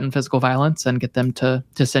someone, threaten physical violence, and get them to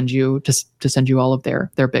send you all of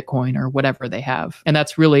their Bitcoin or whatever they have. And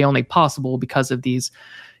that's really only possible because of these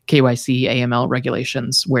KYC AML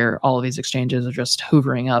regulations, where all of these exchanges are just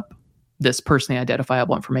hoovering up this personally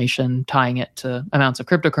identifiable information, tying it to amounts of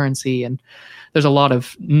cryptocurrency. And there's a lot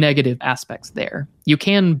of negative aspects there. You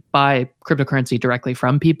can buy cryptocurrency directly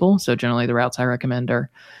from people. So generally the routes I recommend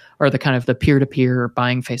are the kind of the peer-to-peer,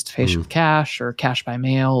 buying face-to-face with cash, or cash by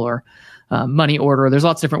mail, or money order. There's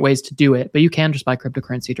lots of different ways to do it, but you can just buy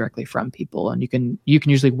cryptocurrency directly from people. And you can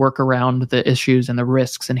usually work around the issues and the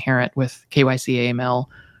risks inherent with KYC AML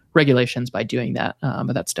regulations by doing that.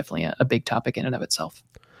 But that's definitely a big topic in and of itself.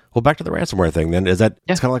 Well, back to the ransomware thing then, it's kind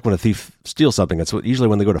of like when a thief steals something. It's usually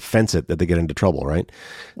when they go to fence it that they get into trouble, right?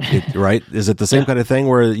 Right? Is it the same kind of thing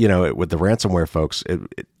where, with the ransomware folks,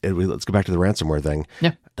 let's go back to the ransomware thing.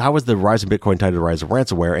 Yeah. How was the rise of Bitcoin tied to the rise of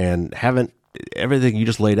ransomware? And everything you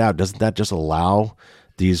just laid out, doesn't that just allow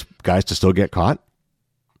these guys to still get caught?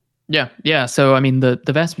 Yeah. Yeah. So, I mean, the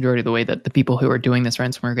vast majority of the way that the people who are doing this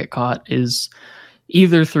ransomware get caught is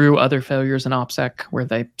either through other failures in OPSEC, where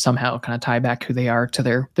they somehow kind of tie back who they are to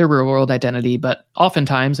their real world identity. But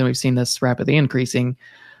oftentimes, and we've seen this rapidly increasing,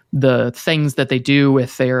 the things that they do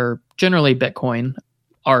with their generally Bitcoin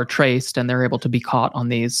are traced, and they're able to be caught on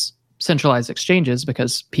these centralized exchanges,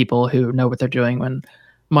 because people who know what they're doing when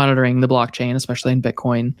monitoring the blockchain, especially in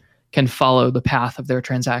Bitcoin, can follow the path of their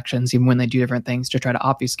transactions, even when they do different things, to try to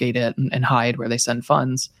obfuscate it and hide where they send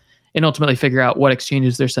funds, and ultimately figure out what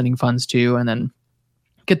exchanges they're sending funds to, and then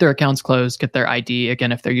get their accounts closed, get their ID.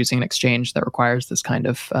 Again, if they're using an exchange that requires this kind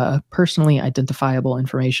of personally identifiable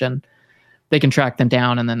information, they can track them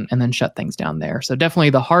down and then shut things down there. So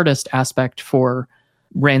definitely the hardest aspect for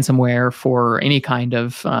ransomware, for any kind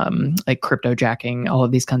of like cryptojacking, all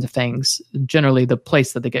of these kinds of things, generally the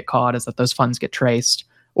place that they get caught is that those funds get traced,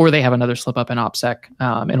 or they have another slip up in OPSEC,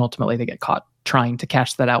 and ultimately they get caught trying to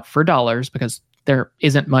cash that out for dollars, because there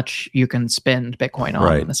isn't much you can spend Bitcoin on,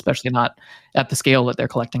 right, especially not at the scale that they're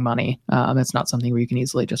collecting money. It's not something where you can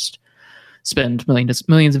easily just spend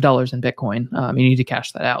millions of dollars in Bitcoin. You need to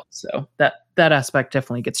cash that out. So that aspect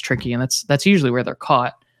definitely gets tricky, and that's usually where they're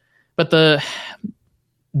caught. But the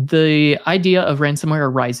idea of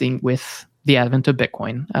ransomware rising with the advent of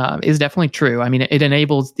Bitcoin is definitely true. I mean, it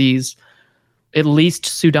enables these at least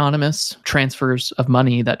pseudonymous transfers of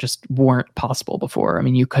money that just weren't possible before. I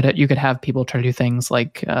mean, you could have people try to do things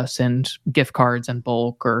like send gift cards in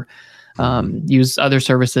bulk, or use other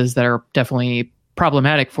services that are definitely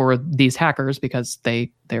problematic for these hackers, because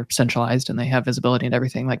they're centralized and they have visibility into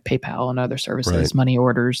everything, like PayPal and other services, right, money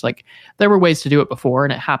orders. Like, there were ways to do it before,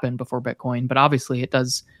 and it happened before Bitcoin, but obviously it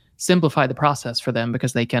does simplify the process for them,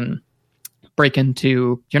 because they can break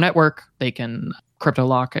into your network, they can crypto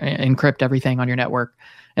lock, encrypt everything on your network,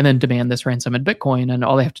 and then demand this ransom in Bitcoin. And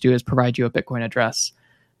all they have to do is provide you a Bitcoin address.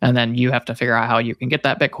 And then you have to figure out how you can get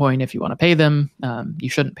that Bitcoin. If you want to pay them, you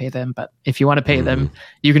shouldn't pay them. But if you want to pay them,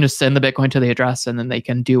 you can just send the Bitcoin to the address, and then they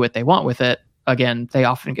can do what they want with it. Again, they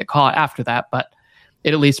often get caught after that, but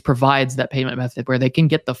it at least provides that payment method where they can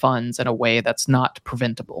get the funds in a way that's not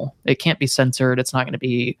preventable. It can't be censored. It's not going to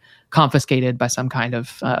be confiscated by some kind of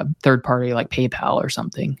third party like PayPal or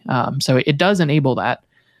something. So it does enable that.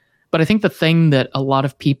 But I think the thing that a lot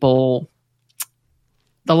of people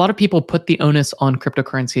put the onus on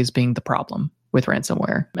cryptocurrency as being the problem with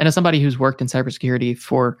ransomware. And as somebody who's worked in cybersecurity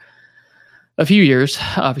for a few years,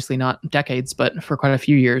 obviously not decades, but for quite a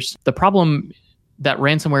few years, the problem that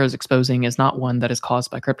ransomware is exposing is not one that is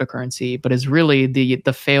caused by cryptocurrency, but is really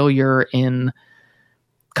the failure in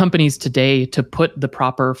companies today to put the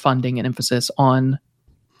proper funding and emphasis on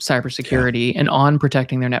cybersecurity and on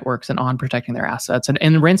protecting their networks and on protecting their assets. And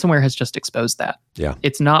ransomware has just exposed that. Yeah.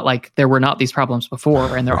 It's not like there were not these problems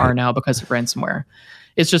before and there are now because of ransomware.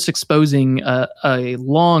 It's just exposing a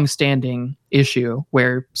long-standing issue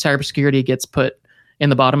where cybersecurity gets put in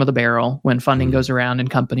the bottom of the barrel when funding goes around in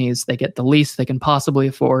companies. They get the least they can possibly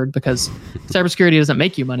afford, because cybersecurity doesn't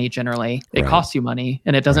make you money generally. It costs you money,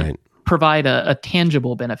 and it doesn't provide a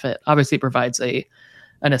tangible benefit. Obviously, it provides an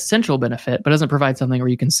essential benefit, but doesn't provide something where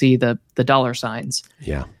you can see the dollar signs.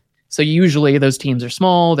 Yeah. So usually those teams are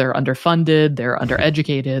small, they're underfunded, they're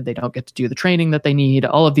undereducated, they don't get to do the training that they need.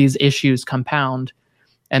 All of these issues compound.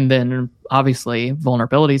 And then obviously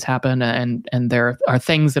vulnerabilities happen, and there are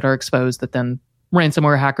things that are exposed that then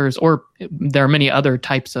ransomware hackers, or there are many other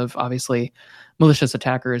types of obviously malicious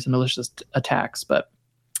attackers and malicious attacks, but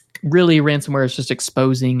really, ransomware is just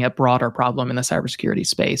exposing a broader problem in the cybersecurity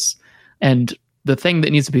space. And the thing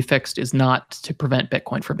that needs to be fixed is not to prevent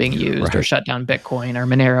Bitcoin from being used or shut down Bitcoin or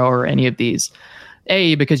Monero or any of these.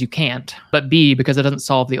 A, because you can't, but B, because it doesn't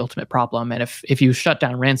solve the ultimate problem. And if you shut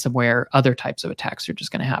down ransomware, other types of attacks are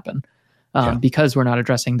just going to happen. Because we're not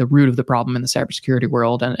addressing the root of the problem in the cybersecurity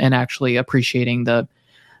world and actually appreciating the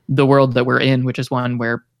world that we're in, which is one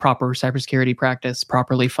where proper cybersecurity practice,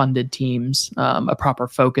 properly funded teams, a proper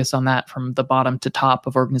focus on that from the bottom to top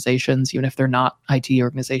of organizations, even if they're not IT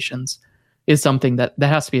organizations, is something that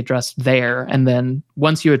has to be addressed there. And then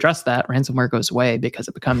once you address that, ransomware goes away because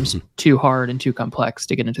it becomes too hard and too complex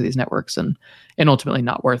to get into these networks and ultimately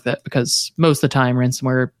not worth it, because most of the time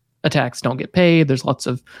ransomware attacks don't get paid. There's lots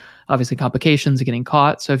of obviously complications of getting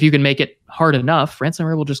caught. So if you can make it hard enough,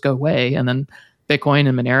 ransomware will just go away. And then Bitcoin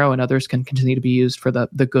and Monero and others can continue to be used for the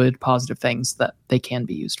good, positive things that they can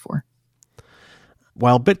be used for.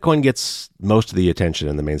 While Bitcoin gets most of the attention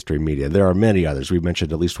in the mainstream media, there are many others. We've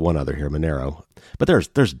mentioned at least one other here, Monero, but there's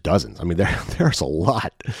dozens. I mean, there's a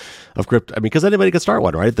lot of crypto. I mean, because anybody can start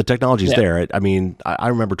one, right? The technology's there. I mean, I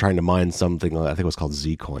remember trying to mine something. I think it was called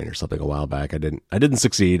Zcoin or something a while back. I didn't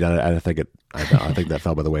succeed. I think that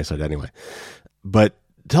fell by the wayside anyway. But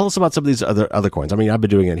tell us about some of these other coins. I mean, I've been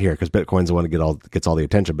doing it here because Bitcoin's the one that gets all the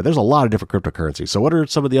attention. But there's a lot of different cryptocurrencies. So, what are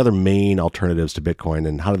some of the other main alternatives to Bitcoin,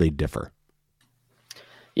 and how do they differ?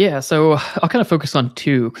 Yeah, so I'll kind of focus on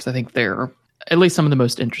two because I think they're at least some of the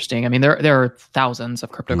most interesting. I mean, there are thousands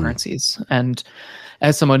of cryptocurrencies, and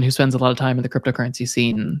as someone who spends a lot of time in the cryptocurrency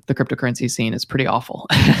scene is pretty awful.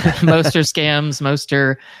 Most are scams, most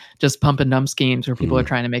are just pump and dump schemes where people are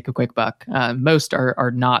trying to make a quick buck. Most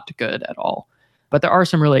are not good at all. But there are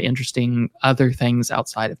some really interesting other things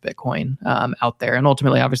outside of Bitcoin out there. And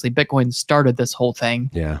ultimately, obviously, Bitcoin started this whole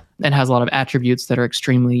thing and has a lot of attributes that are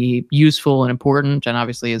extremely useful and important, and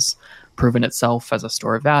obviously has proven itself as a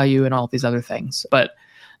store of value and all of these other things. But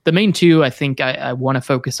the main two I think I want to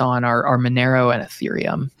focus on are Monero and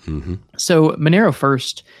Ethereum. So Monero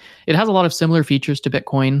first, it has a lot of similar features to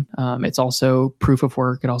Bitcoin. It's also proof of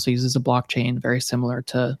work. It also uses a blockchain very similar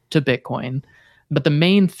to Bitcoin. But the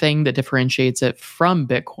main thing that differentiates it from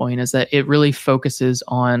Bitcoin is that it really focuses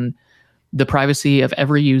on the privacy of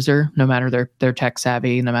every user, no matter their tech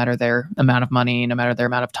savvy, no matter their amount of money, no matter their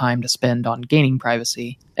amount of time to spend on gaining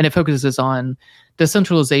privacy. And it focuses on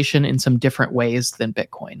decentralization in some different ways than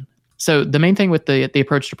Bitcoin. So the main thing with the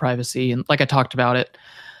approach to privacy, and like I talked about it,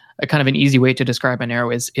 a kind of an easy way to describe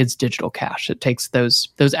Monero is digital cash. It takes those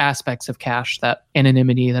aspects of cash, that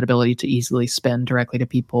anonymity, that ability to easily spend directly to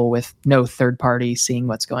people with no third party seeing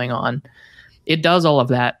what's going on. It does all of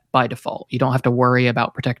that by default. You don't have to worry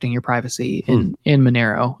about protecting your privacy in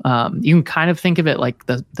Monero. You can kind of think of it like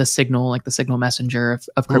the Signal, like the Signal messenger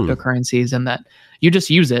of cryptocurrencies, and that you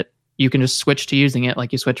just use it. You can just switch to using it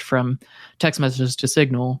like you switch from text messages to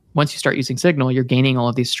Signal. Once you start using Signal, you're gaining all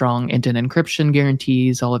of these strong end-to-end encryption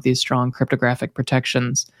guarantees, all of these strong cryptographic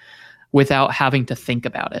protections without having to think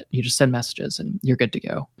about it. You just send messages and you're good to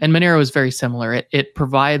go. And Monero is very similar. It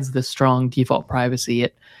provides this strong default privacy.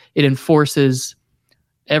 It enforces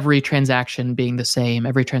every transaction being the same,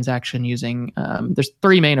 every transaction using, there's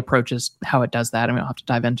three main approaches how it does that, and we don't have to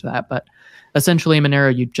dive into that, but essentially in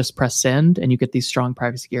Monero, you just press send and you get these strong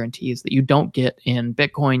privacy guarantees that you don't get in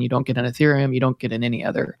Bitcoin, you don't get in Ethereum, you don't get in any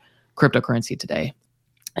other cryptocurrency today.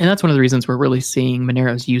 And that's one of the reasons we're really seeing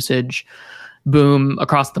Monero's usage boom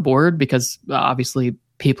across the board, because obviously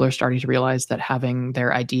people are starting to realize that having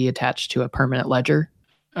their ID attached to a permanent ledger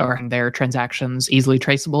or their transactions easily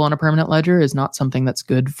traceable on a permanent ledger is not something that's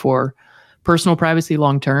good for personal privacy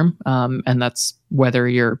long term. And that's whether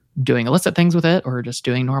you're doing illicit things with it or just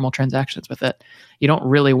doing normal transactions with it. You don't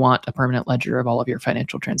really want a permanent ledger of all of your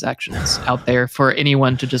financial transactions out there for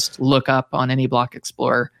anyone to just look up on any block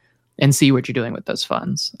explorer and see what you're doing with those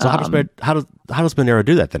funds. So how does Monero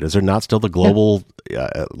do that then? Is there not still the global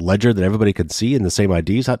ledger that everybody can see in the same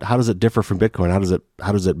IDs? How does it differ from Bitcoin?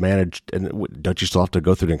 How does it manage? And don't you still have to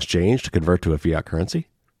go through an exchange to convert to a fiat currency?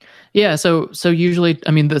 Yeah, so usually,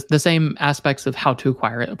 I mean, the same aspects of how to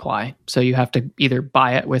acquire it apply. So you have to either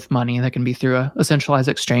buy it with money that can be through a centralized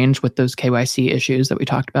exchange with those KYC issues that we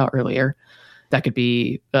talked about earlier. That could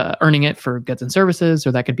be earning it for goods and services,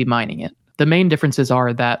 or that could be mining it. The main differences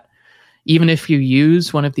are that even if you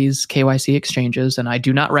use one of these KYC exchanges, and I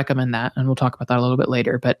do not recommend that, and we'll talk about that a little bit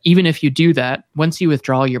later, but even if you do that, once you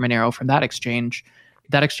withdraw your Monero from that exchange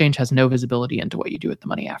has no visibility into what you do with the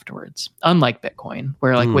money afterwards. Unlike Bitcoin,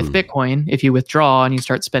 where like with Bitcoin, if you withdraw and you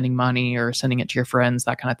start spending money or sending it to your friends,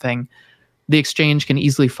 that kind of thing, the exchange can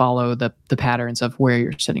easily follow the patterns of where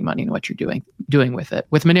you're sending money and what you're doing with it.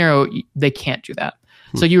 With Monero, they can't do that.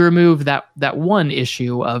 So you remove that one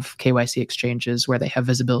issue of KYC exchanges where they have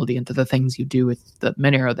visibility into the things you do with the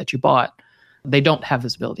Monero that you bought. They don't have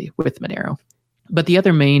visibility with Monero. But the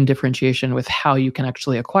other main differentiation with how you can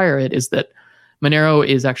actually acquire it is that Monero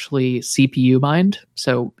is actually CPU mined.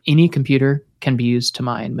 So any computer can be used to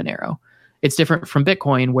mine Monero. It's different from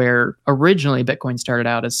Bitcoin, where originally Bitcoin started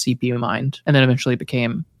out as CPU mined and then eventually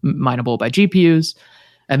became mineable by GPUs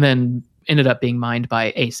and then ended up being mined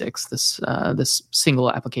by ASICs, this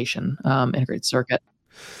single application integrated circuit.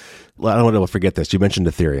 Well, I don't want to forget this. You mentioned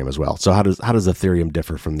Ethereum as well. So how does Ethereum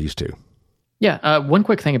differ from these two? Yeah, one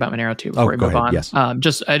quick thing about Monero too before we move on. Yes.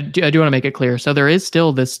 I do want to make it clear. So there is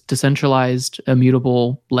still this decentralized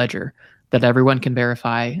immutable ledger that everyone can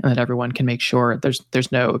verify and that everyone can make sure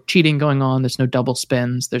there's no cheating going on, there's no double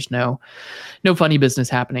spins, there's no funny business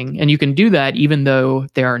happening. And you can do that even though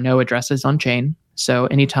there are no addresses on chain. So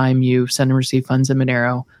anytime you send and receive funds in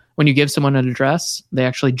Monero, when you give someone an address, they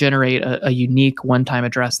actually generate a unique one-time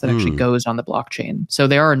address that actually goes on the blockchain. So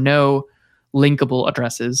there are no linkable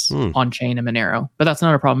addresses on chain in Monero, but that's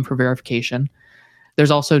not a problem for verification.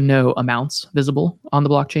 There's also no amounts visible on the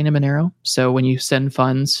blockchain in Monero. So when you send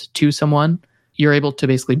funds to someone, you're able to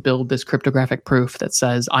basically build this cryptographic proof that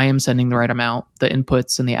says, I am sending the right amount, the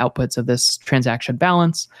inputs and the outputs of this transaction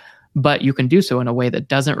balance, but you can do so in a way that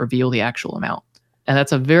doesn't reveal the actual amount. And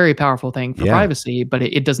that's a very powerful thing for privacy, but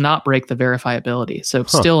it does not break the verifiability. So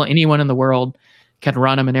still anyone in the world can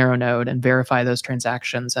run a Monero node and verify those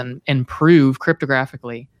transactions and prove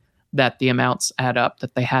cryptographically that the amounts add up,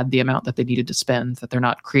 that they had the amount that they needed to spend, that they're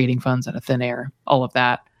not creating funds out of thin air, all of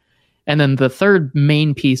that. And then the third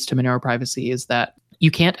main piece to Monero privacy is that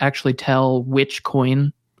you can't actually tell which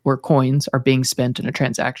coin or coins are being spent in a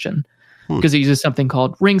transaction because it uses something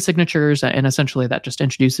called ring signatures. And essentially that just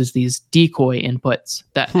introduces these decoy inputs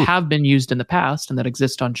that have been used in the past and that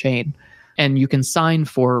exist on chain. And you can sign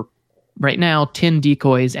for right now 10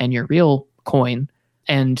 decoys and your real coin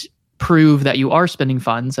and prove that you are spending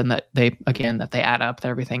funds and that they add up, that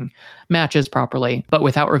everything matches properly, but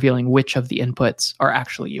without revealing which of the inputs are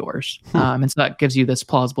actually yours. And so that gives you this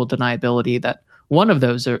plausible deniability that one of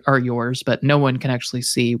those are yours, but no one can actually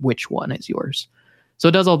see which one is yours. So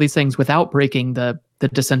it does all these things without breaking the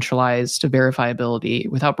decentralized verifiability,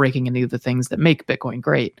 without breaking any of the things that make Bitcoin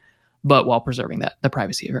great, but while preserving the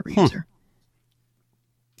privacy of every user.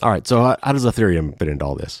 All right. So how does Ethereum fit into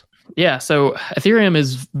all this? Yeah, so Ethereum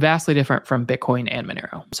is vastly different from Bitcoin and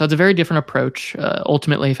Monero. So it's a very different approach.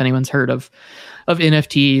 Ultimately, if anyone's heard of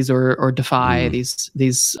NFTs or DeFi,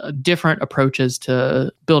 these different approaches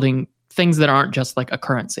to building things that aren't just like a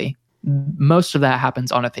currency. Most of that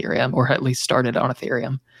happens on Ethereum, or at least started on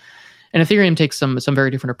Ethereum. And Ethereum takes some very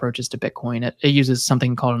different approaches to Bitcoin. It uses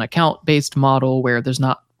something called an account-based model where there's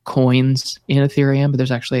not coins in Ethereum, but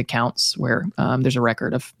there's actually accounts where there's a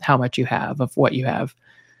record of how much you have, of what you have.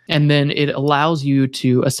 And then it allows you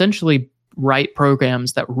to essentially write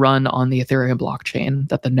programs that run on the Ethereum blockchain,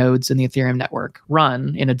 that the nodes in the Ethereum network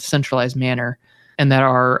run in a decentralized manner, and that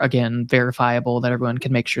are, again, verifiable, that everyone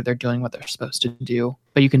can make sure they're doing what they're supposed to do.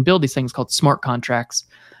 But you can build these things called smart contracts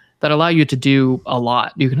that allow you to do a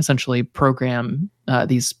lot. You can essentially program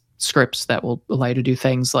these scripts that will allow you to do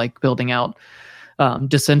things like building out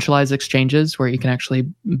decentralized exchanges where you can actually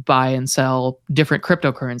buy and sell different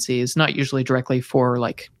cryptocurrencies, not usually directly for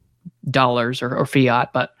like dollars or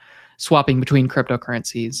fiat, but swapping between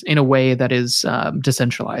cryptocurrencies in a way that is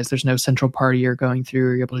decentralized. There's no central party you're going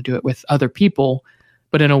through. You're able to do it with other people,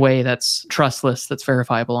 but in a way that's trustless, that's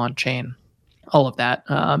verifiable on chain. All of that.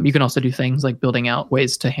 You can also do things like building out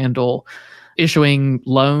ways to handle issuing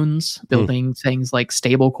loans, building things like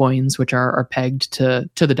stable coins, which are pegged to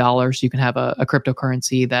the dollar. So you can have a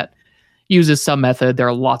cryptocurrency that uses some method. There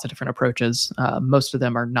are lots of different approaches. Most of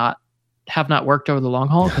them have not worked over the long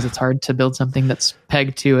haul because it's hard to build something that's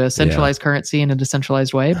pegged to a centralized currency in a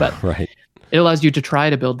decentralized way. But it allows you to try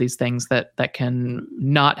to build these things that can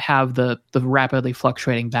not have the rapidly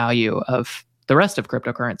fluctuating value of the rest of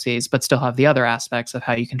cryptocurrencies, but still have the other aspects of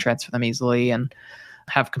how you can transfer them easily and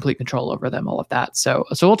have complete control over them, all of that. So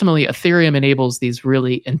ultimately, Ethereum enables these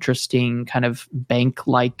really interesting kind of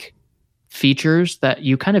bank-like features that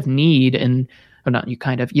you kind of need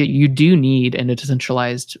you do need in a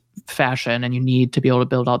decentralized fashion, and you need to be able to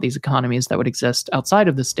build out these economies that would exist outside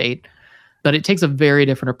of the state. But it takes a very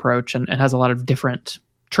different approach and has a lot of different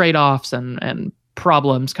trade-offs and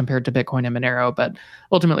problems compared to Bitcoin and Monero, but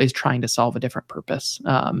ultimately is trying to solve a different purpose.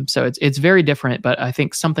 So it's very different, but I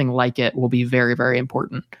think something like it will be very, very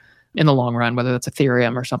important in the long run, whether that's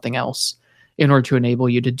Ethereum or something else, in order to enable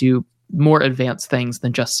you to do more advanced things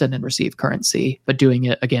than just send and receive currency, but doing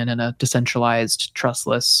it again in a decentralized,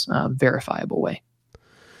 trustless, verifiable way.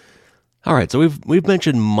 All right, so we've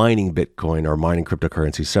mentioned mining Bitcoin or mining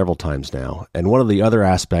cryptocurrency several times now, and one of the other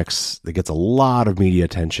aspects that gets a lot of media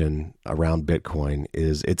attention around Bitcoin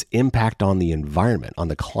is its impact on the environment, on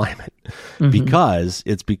the climate, because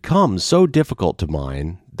it's become so difficult to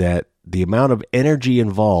mine that the amount of energy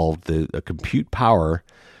involved, the compute power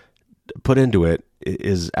put into it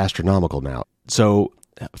is astronomical now. So,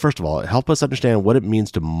 first of all, help us understand what it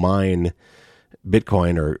means to mine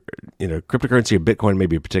Bitcoin, or cryptocurrency of Bitcoin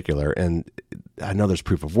maybe in particular. And I know there's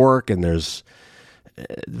proof of work and there's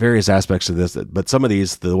various aspects of this, but some of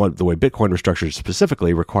these, the way Bitcoin was structured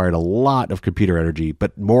specifically, required a lot of computer energy,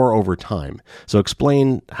 but more over time. So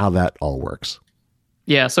explain how that all works.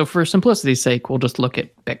 Yeah, so for simplicity's sake, we'll just look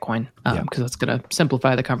at Bitcoin because that's going to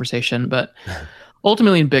simplify the conversation. But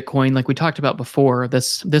ultimately in Bitcoin, like we talked about before,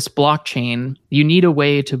 this blockchain, you need a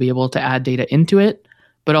way to be able to add data into it,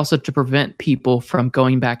 but also to prevent people from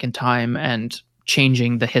going back in time and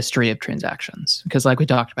changing the history of transactions. Because like we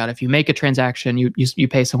talked about, if you make a transaction, you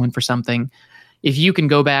pay someone for something, if you can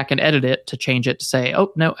go back and edit it to change it to say,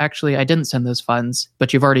 oh, no, actually, I didn't send those funds,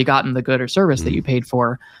 but you've already gotten the good or service that you paid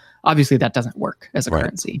for, obviously that doesn't work as a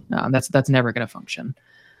currency. That's never going to function.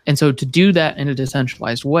 And so to do that in a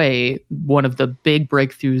decentralized way, one of the big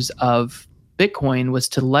breakthroughs of Bitcoin was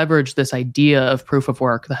to leverage this idea of proof of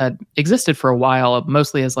work that had existed for a while,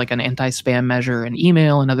 mostly as like an anti-spam measure in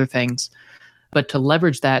email and other things, but to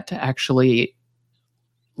leverage that to actually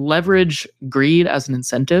leverage greed as an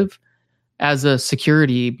incentive, as a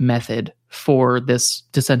security method for this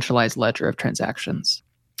decentralized ledger of transactions.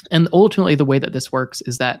 And ultimately, the way that this works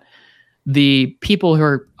is that the people who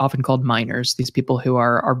are often called miners, these people who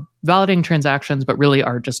are validating transactions, but really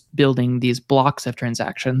are just building these blocks of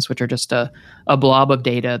transactions, which are just a blob of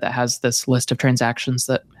data that has this list of transactions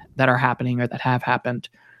that are happening or that have happened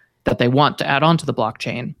that they want to add on to the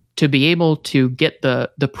blockchain, to be able to get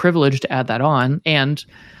the privilege to add that on and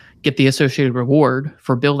get the associated reward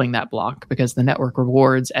for building that block, because the network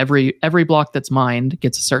rewards every block that's mined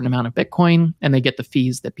gets a certain amount of Bitcoin, and they get the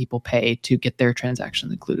fees that people pay to get their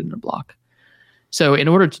transactions included in a block. So in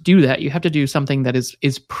order to do that, you have to do something that is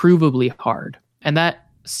provably hard. And that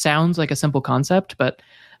sounds like a simple concept, but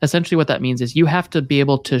essentially what that means is you have to be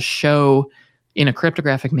able to show in a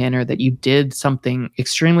cryptographic manner that you did something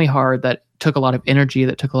extremely hard that took a lot of energy,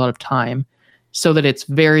 that took a lot of time, so that it's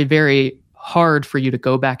very, very hard for you to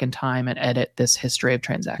go back in time and edit this history of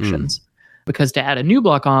transactions. Because to add a new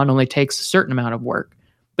block on only takes a certain amount of work.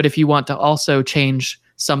 But if you want to also change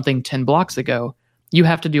something 10 blocks ago, you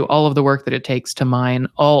have to do all of the work that it takes to mine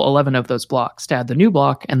all 11 of those blocks, to add the new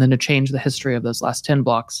block, and then to change the history of those last 10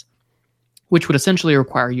 blocks, which would essentially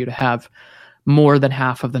require you to have more than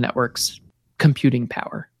half of the network's computing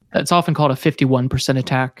power. It's often called a 51%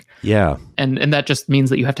 attack. Yeah. And that just means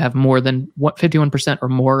that you have to have more than 51% or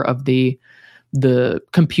more of the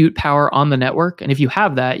compute power on the network. And if you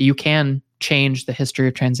have that, you can change the history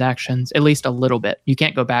of transactions at least a little bit. You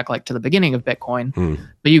can't go back like to the beginning of Bitcoin,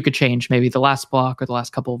 but you could change maybe the last block or the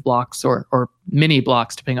last couple of blocks or many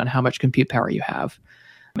blocks, depending on how much compute power you have.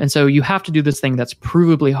 And so you have to do this thing that's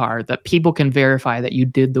provably hard, that people can verify that you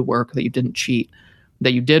did the work, that you didn't cheat,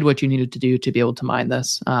 that you did what you needed to do to be able to mine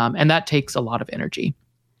this. And that takes a lot of energy.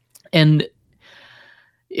 And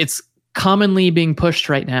it's commonly being pushed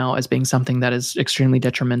right now as being something that is extremely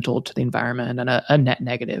detrimental to the environment and a net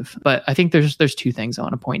negative. But I think there's two things I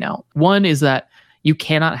want to point out. One is that you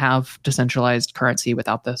cannot have decentralized currency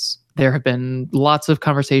without this. There have been lots of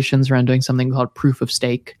conversations around doing something called proof of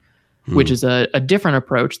stake, which is a different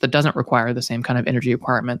approach that doesn't require the same kind of energy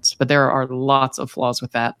requirements. But there are lots of flaws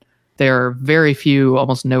with that. There are very few,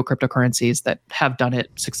 almost no cryptocurrencies that have done it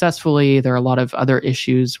successfully. There are a lot of other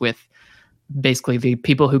issues with basically the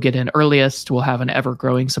people who get in earliest will have an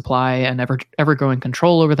ever-growing supply and ever-growing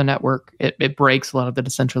control over the network. It breaks a lot of the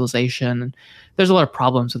decentralization. There's a lot of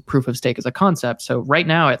problems with proof of stake as a concept. So right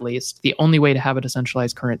now, at least, the only way to have a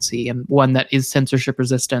decentralized currency, and one that is censorship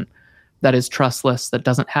resistant, that is trustless, that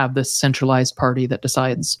doesn't have this centralized party that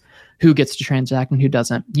decides who gets to transact and who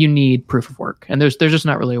doesn't, you need proof of work. And there's just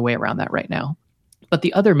not really a way around that right now. But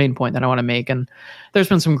the other main point that I want to make, and there's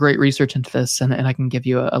been some great research into this, and I can give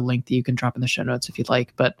you a link that you can drop in the show notes if you'd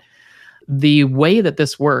like, but the way that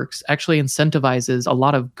this works actually incentivizes a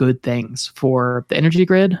lot of good things for the energy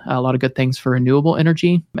grid, a lot of good things for renewable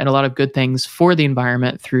energy, and a lot of good things for the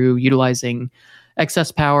environment through utilizing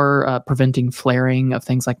excess power, preventing flaring of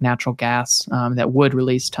things like natural gas that would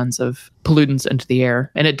release tons of pollutants into the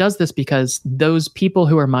air. And it does this because those people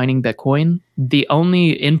who are mining Bitcoin, the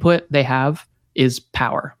only input they have is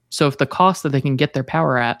power. So if the cost that they can get their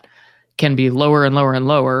power at can be lower and lower and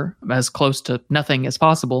lower, as close to nothing as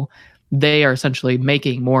possible, they are essentially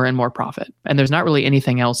making more and more profit. And there's not really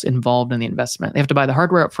anything else involved in the investment. They have to buy the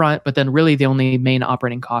hardware up front, but then really the only main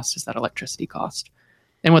operating cost is that electricity cost.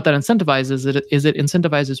 And what that incentivizes is it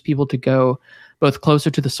incentivizes people to go both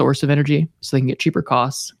closer to the source of energy so they can get cheaper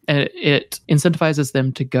costs. And it incentivizes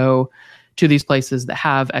them to go to these places that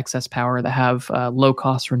have excess power, that have low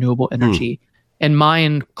cost renewable energy, and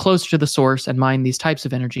mine closer to the source and mine these types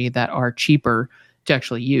of energy that are cheaper to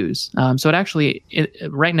actually use. So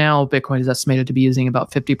right now, Bitcoin is estimated to be using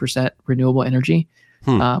about 50% renewable energy,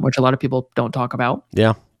 which a lot of people don't talk about.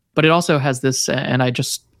 Yeah. But it also has this, and I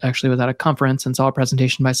just actually was at a conference and saw a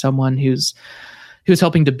presentation by someone who's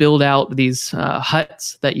helping to build out these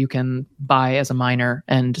huts that you can buy as a miner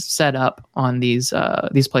and set up on these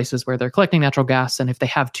places where they're collecting natural gas. And if they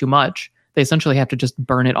have too much, they essentially have to just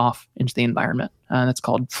burn it off into the environment. And that's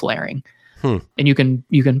called flaring. And you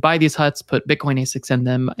can buy these huts, put Bitcoin ASICs in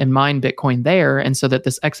them, and mine Bitcoin there. And so that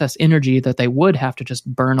this excess energy that they would have to just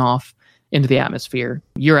burn off into the atmosphere,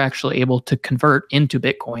 you're actually able to convert into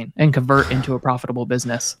Bitcoin and convert into a profitable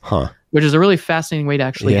business, which is a really fascinating way to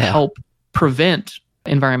actually help prevent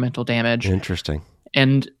environmental damage. Interesting.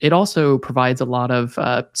 And it also provides a lot of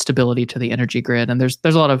stability to the energy grid. And there's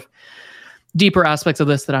a lot of deeper aspects of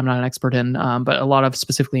this that I'm not an expert in, but a lot of,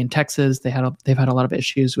 specifically in Texas, they've had a lot of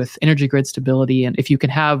issues with energy grid stability. And if you can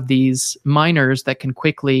have these miners that can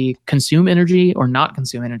quickly consume energy or not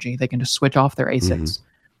consume energy, they can just switch off their ASICs.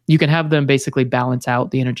 You can have them basically balance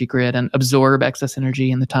out the energy grid and absorb excess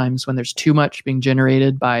energy in the times when there's too much being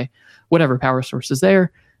generated by whatever power source is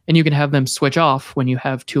there. And you can have them switch off when you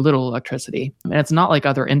have too little electricity. And it's not like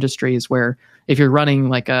other industries where if you're running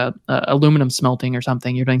like a aluminum smelting or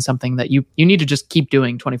something, you're doing something that you need to just keep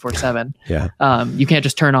doing 24/7. You can't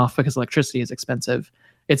just turn off because electricity is expensive.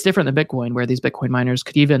 It's different than Bitcoin, where these Bitcoin miners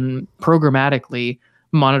could even programmatically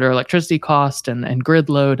monitor electricity cost and grid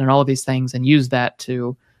load and all of these things and use that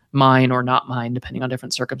to mine or not mine depending on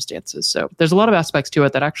different circumstances. So there's a lot of aspects to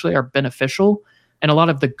it that actually are beneficial. And a lot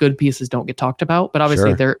of the good pieces don't get talked about, but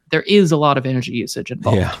obviously there is a lot of energy usage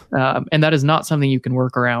involved. And that is not something you can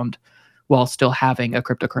work around while still having a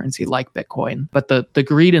cryptocurrency like Bitcoin. But the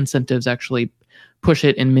greed incentives actually push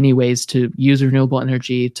it in many ways to use renewable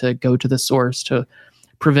energy, to go to the source, to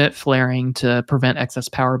prevent flaring, to prevent excess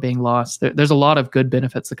power being lost. There's a lot of good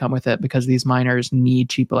benefits that come with it because these miners need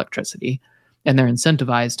cheap electricity, and they're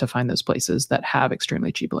incentivized to find those places that have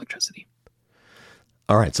extremely cheap electricity.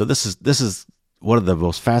 All right. So this is one of the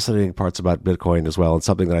most fascinating parts about Bitcoin as well, and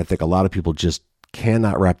something that I think a lot of people just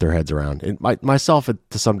cannot wrap their heads around, and myself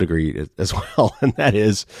to some degree as well, and that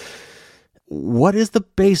is, what is the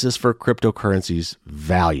basis for cryptocurrency's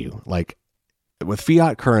value? Like, with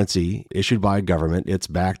fiat currency issued by a government, it's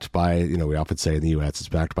backed by, we often say in the U.S., it's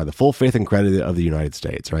backed by the full faith and credit of the United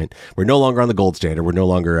States, right? We're no longer on the gold standard. We're no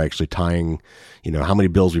longer actually tying, how many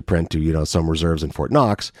bills we print to, some reserves in Fort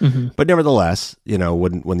Knox. But nevertheless,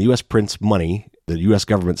 when the U.S. prints money, the U.S.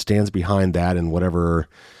 government stands behind that and whatever,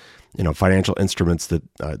 financial instruments that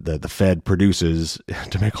the Fed produces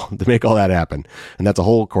to make all that happen. And that's a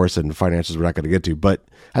whole course in financials we're not going to get to. But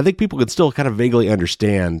I think people can still kind of vaguely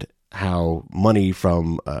understand how money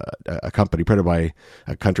from a company printed by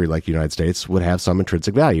a country like the United States would have some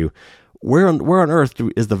intrinsic value. Where on earth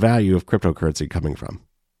is the value of cryptocurrency coming from?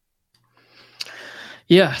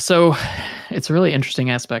 Yeah, so it's a really interesting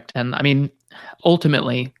aspect. And I mean,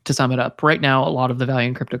 ultimately, to sum it up, right now, a lot of the value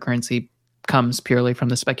in cryptocurrency comes purely from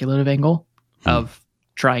the speculative angle of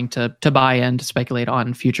trying to buy in, to speculate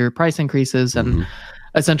on future price increases and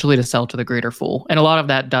essentially to sell to the greater fool. And a lot of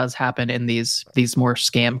that does happen in these more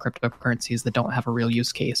scam cryptocurrencies that don't have a real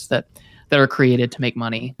use case, that are created to make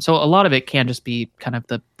money. So a lot of it can just be kind of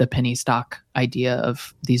the penny stock idea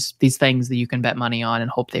of these things that you can bet money on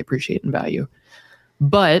and hope they appreciate in value.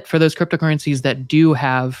 But for those cryptocurrencies that do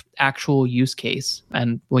have actual use case,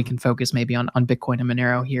 and we can focus maybe on Bitcoin and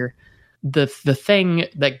Monero here, the thing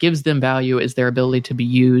that gives them value is their ability to be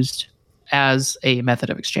used as a method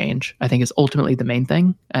of exchange, I think, is ultimately the main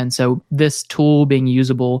thing. And so this tool being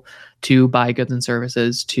usable to buy goods and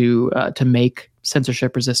services, to make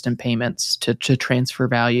censorship-resistant payments, to transfer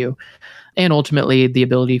value, and ultimately the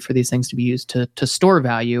ability for these things to be used to store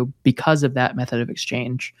value because of that method of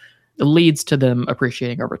exchange, leads to them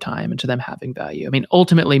appreciating over time and to them having value. I mean,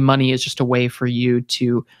 ultimately, money is just a way for you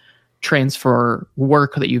to transfer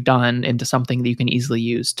work that you've done into something that you can easily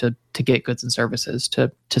use to get goods and services,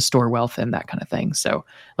 to store wealth and that kind of thing. So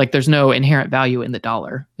like, there's no inherent value in the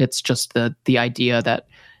dollar. It's just the idea that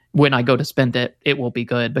when I go to spend it, it will be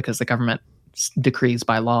good because the government decrees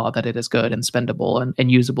by law that it is good and spendable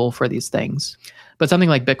and usable for these things. But something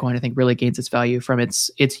like Bitcoin, I think, really gains its value from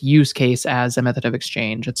its use case as a method of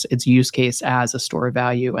exchange, its use case as a store of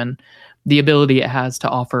value, and the ability it has to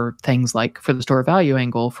offer things like, for the store of value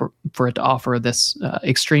angle, for it to offer this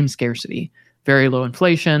extreme scarcity, very low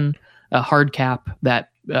inflation, a hard cap that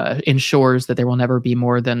ensures that there will never be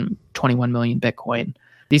more than 21 million Bitcoin.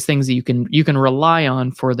 These things that you can rely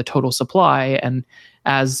on for the total supply, and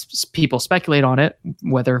as people speculate on it,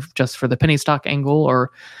 whether just for the penny stock angle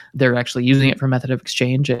or they're actually using it for method of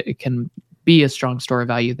exchange, it can be a strong store of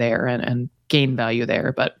value there and gain value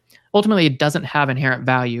there. But ultimately, it doesn't have inherent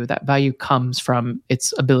value. That value comes from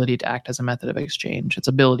its ability to act as a method of exchange, its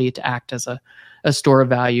ability to act as a store of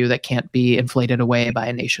value that can't be inflated away by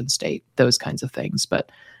a nation state, those kinds of things. But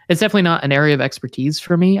it's definitely not an area of expertise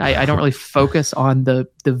for me. I don't really focus on the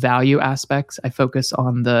value aspects. I focus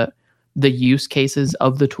on the use cases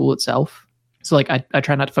of the tool itself. So like I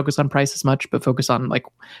try not to focus on price as much, but focus on like,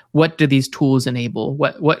 what do these tools enable?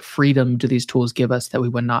 What freedom do these tools give us that we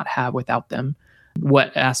would not have without them?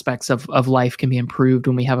 What aspects of life can be improved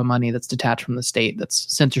when we have a money that's detached from the state,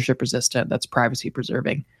 that's censorship resistant, that's privacy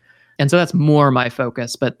preserving? And so that's more my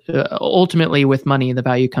focus. But ultimately, with money, the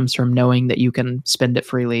value comes from knowing that you can spend it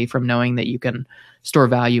freely, from knowing that you can store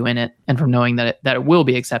value in it, and from knowing that it will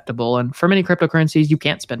be acceptable. And for many cryptocurrencies, you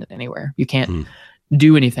can't spend it anywhere. You can't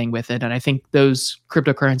do anything with it. And I think those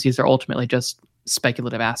cryptocurrencies are ultimately just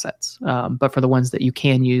speculative assets. But for the ones that you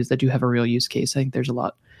can use that do have a real use case, I think there's a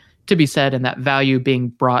lot to be said, and that value being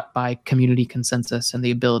brought by community consensus and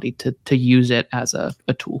the ability to use it as a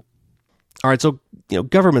tool. All right, so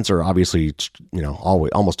governments are obviously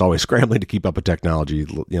almost always scrambling to keep up with technology.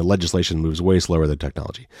 Legislation moves way slower than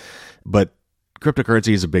technology, but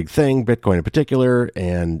cryptocurrency is a big thing, Bitcoin in particular,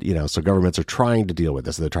 and so governments are trying to deal with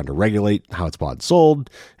this. They're trying to regulate how it's bought and sold,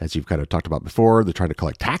 as you've kind of talked about before. They're trying to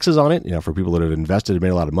collect taxes on it. For people that have invested and made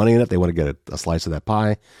a lot of money in it, they want to get a slice of that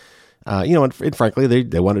pie. And frankly,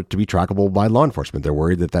 they want it to be trackable by law enforcement. They're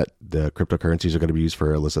worried that the cryptocurrencies are going to be used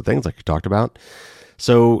for illicit things, like you talked about.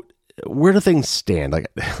 So where do things stand? Like,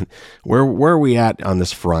 where are we at on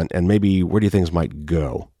this front, and maybe where do you think things might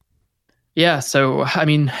go? Yeah, so I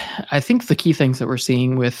mean, I think the key things that we're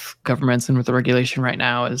seeing with governments and with the regulation right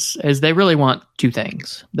now is they really want two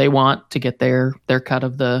things. They want to get their cut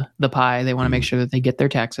of the pie. They want to make sure that they get their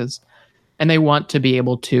taxes. And they want to be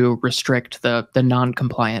able to restrict the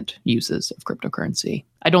non-compliant uses of cryptocurrency.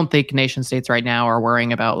 I don't think nation states right now are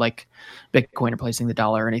worrying about like Bitcoin replacing the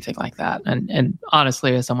dollar or anything like that. And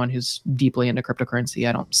honestly, as someone who's deeply into cryptocurrency,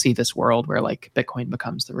 I don't see this world where like Bitcoin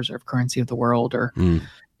becomes the reserve currency of the world or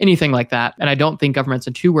anything like that. And I don't think governments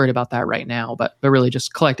are too worried about that right now, but they're really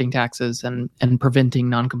just collecting taxes and preventing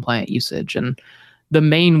non-compliant usage. And the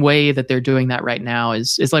main way that they're doing that right now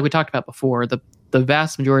is like we talked about before, the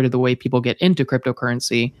vast majority of the way people get into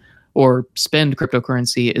cryptocurrency or spend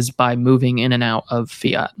cryptocurrency is by moving in and out of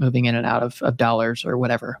fiat, moving in and out of dollars or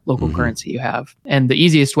whatever local currency you have. And the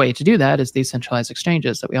easiest way to do that is these centralized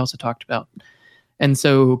exchanges that we also talked about. And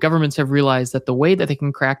so governments have realized that the way that they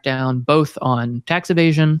can crack down both on tax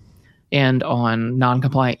evasion and on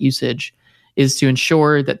non-compliant usage is to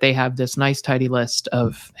ensure that they have this nice tidy list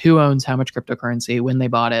of who owns how much cryptocurrency, when they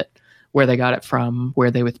bought it, where they got it from,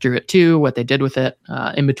 where they withdrew it to, what they did with it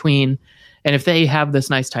in between. And if they have this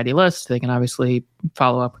nice tidy list, they can obviously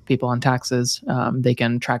follow up with people on taxes. They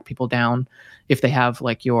can track people down. If they have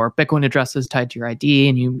like your Bitcoin addresses tied to your ID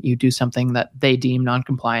and you do something that they deem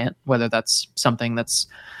non-compliant, whether that's something that's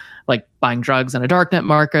like buying drugs in a darknet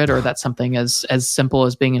market, or that's something as simple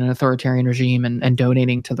as being in an authoritarian regime and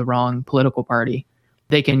donating to the wrong political party,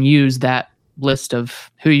 they can use that list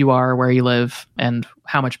of who you are, where you live, and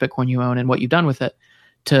how much Bitcoin you own and what you've done with it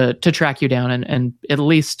to track you down and at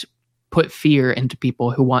least put fear into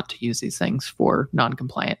people who want to use these things for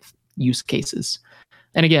non-compliant use cases.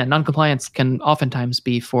 And again, non-compliance can oftentimes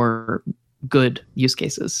be for good use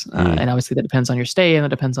cases. And obviously that depends on your stay and that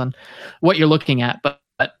depends on what you're looking at. But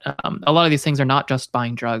a lot of these things are not just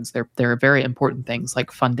buying drugs. They're very important things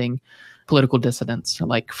like funding political dissidents, or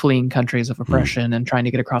like fleeing countries of oppression and trying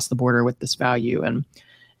to get across the border with this value.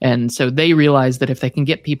 And so they realize that if they can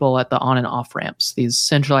get people at the on and off ramps, these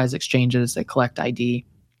centralized exchanges that collect ID,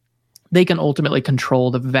 they can ultimately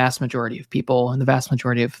control the vast majority of people and the vast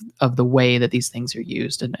majority of the way that these things are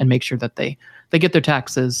used and make sure that they get their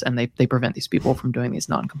taxes and they prevent these people from doing these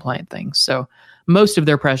non-compliant things. So most of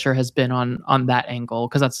their pressure has been on that angle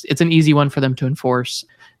because it's an easy one for them to enforce.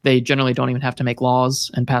 They generally don't even have to make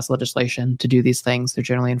laws and pass legislation to do these things. They're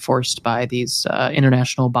generally enforced by these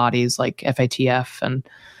international bodies like FATF and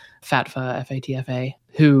FATFA, FATFA,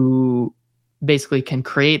 who basically can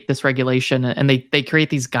create this regulation, and they create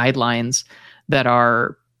these guidelines that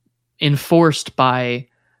are enforced by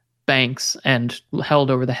banks and held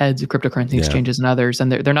over the heads of cryptocurrency exchanges and others.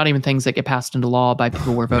 And they're not even things that get passed into law by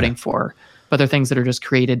people we're voting for, but they're things that are just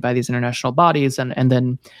created by these international bodies and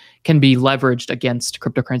then can be leveraged against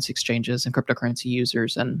cryptocurrency exchanges and cryptocurrency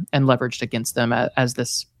users and leveraged against them as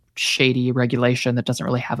this shady regulation that doesn't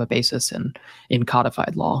really have a basis in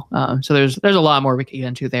codified law. So there's a lot more we can get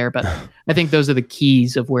into there, but I think those are the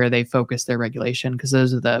keys of where they focus their regulation, because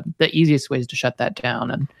those are the easiest ways to shut that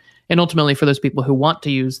down. And ultimately, for those people who want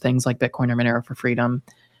to use things like Bitcoin or Monero for freedom,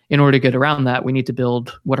 in order to get around that, we need to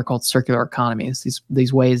build what are called circular economies,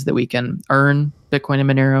 these ways that we can earn Bitcoin and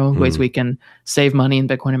Monero, ways we can save money in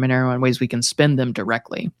Bitcoin and Monero, and ways we can spend them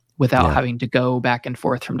directly without having to go back and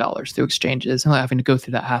forth from dollars through exchanges and having to go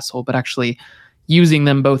through that hassle, but actually using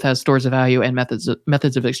them both as stores of value and methods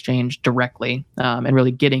of exchange directly, and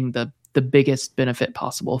really getting the biggest benefit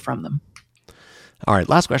possible from them. All right,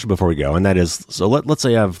 last question before we go, and that is, so let's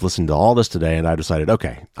say I've listened to all this today and I decided,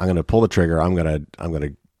 okay, I'm going to pull the trigger. I'm going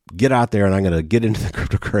to get out there and I'm going to get into the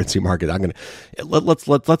cryptocurrency market.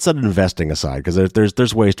 Let's set investing aside, because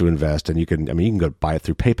there's ways to invest, and you can go buy it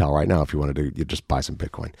through PayPal right now if you want to you just buy some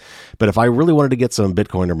Bitcoin. But if I really wanted to get some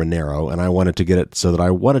Bitcoin or Monero, and I wanted to get it so that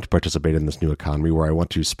I wanted to participate in this new economy where I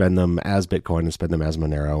want to spend them as Bitcoin and spend them as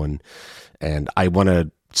Monero, and I want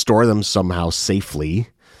to store them somehow safely.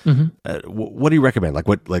 What do you recommend?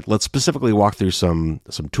 Let's specifically walk through some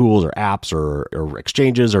tools or apps or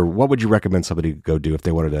exchanges, or what would you recommend somebody go do if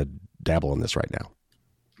they wanted to dabble in this right now?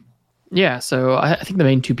 Yeah, so I think the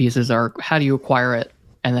main two pieces are, how do you acquire it,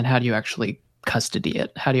 and then how do you actually custody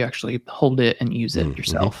it? How do you actually hold it and use it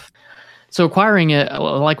yourself? So acquiring it,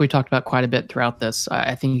 like we talked about quite a bit throughout this,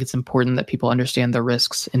 I think it's important that people understand the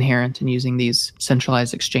risks inherent in using these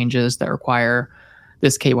centralized exchanges that require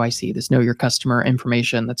this KYC, this know your customer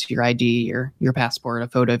information. That's your ID, your passport, a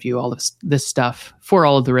photo of you, all this stuff, for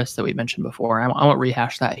all of the risks that we mentioned before. I won't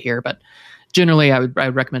rehash that here, but generally I would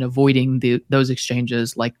recommend avoiding those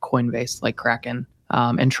exchanges like Coinbase, like Kraken,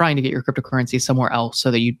 and trying to get your cryptocurrency somewhere else so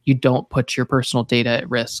that you don't put your personal data at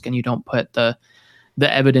risk, and you don't put the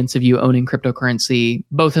evidence of you owning cryptocurrency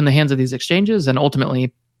both in the hands of these exchanges and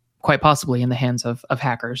ultimately quite possibly in the hands of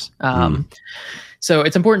hackers. So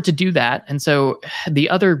it's important to do that. And so the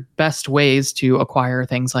other best ways to acquire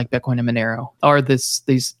things like Bitcoin and Monero are these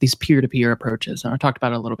peer-to-peer approaches. And I talked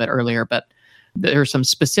about it a little bit earlier, but there are some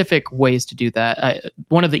specific ways to do that.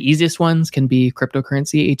 One of the easiest ones can be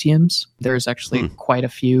cryptocurrency ATMs. There's actually quite a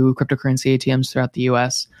few cryptocurrency ATMs throughout the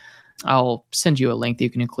US. I'll send you a link that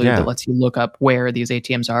you can include that lets you look up where these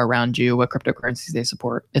ATMs are around you, what cryptocurrencies they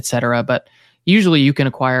support, etc. But usually you can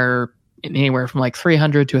acquire anywhere from like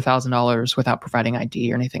 $300 to $1,000 without providing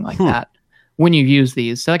ID or anything like that when you use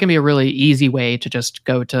these. So that can be a really easy way to just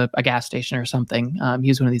go to a gas station or something,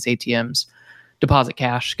 use one of these ATMs, deposit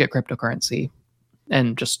cash, get cryptocurrency,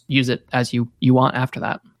 and just use it as you want after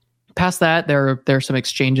that. Past that, there are some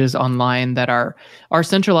exchanges online that are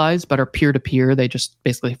centralized but are peer-to-peer. They just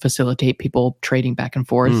basically facilitate people trading back and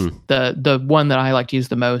forth. The one that I like to use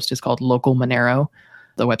the most is called Local Monero.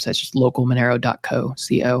 The website's just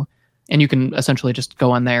localmonero.co. And you can essentially just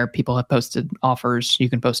go on there. People have posted offers. You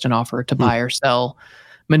can post an offer to buy or sell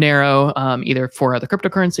Monero, either for other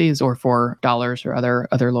cryptocurrencies or for dollars or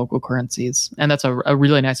other local currencies. And that's a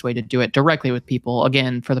really nice way to do it directly with people.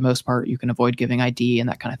 Again, for the most part, you can avoid giving ID and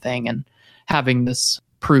that kind of thing, and having this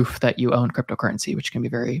proof that you own cryptocurrency, which can be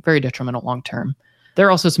very, very detrimental long term. There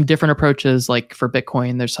are also some different approaches. Like for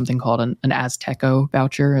Bitcoin, there's something called an Azteco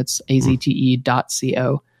voucher. It's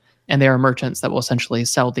azte.co. And there are merchants that will essentially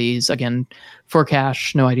sell these, again, for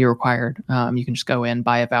cash, no ID required. You can just go in,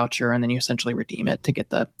 buy a voucher, and then you essentially redeem it to get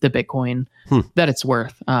the Bitcoin that it's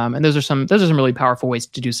worth. And those are some really powerful ways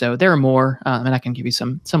to do so. There are more, and I can give you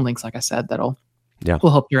some links, like I said, will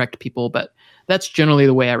help direct people. But that's generally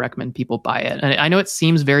the way I recommend people buy it. And I know it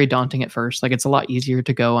seems very daunting at first. Like, it's a lot easier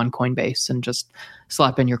to go on Coinbase and just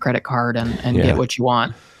slap in your credit card and get what you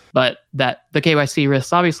want. But the KYC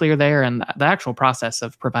risks obviously are there, and the actual process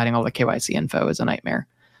of providing all the KYC info is a nightmare.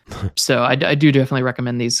 So I do definitely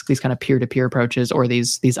recommend these kind of peer-to-peer approaches, or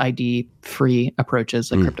these ID-free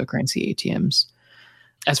approaches like cryptocurrency ATMs.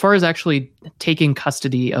 As far as actually taking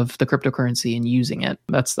custody of the cryptocurrency and using it,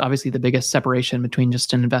 that's obviously the biggest separation between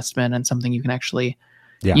just an investment and something you can actually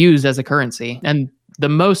use as a currency. And the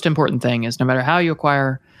most important thing is, no matter how you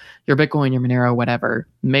acquire your Bitcoin, your Monero, whatever,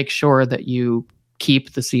 make sure that you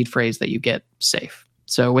keep the seed phrase that you get safe.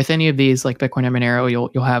 So with any of these, like Bitcoin and Monero,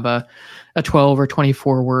 you'll have a 12 or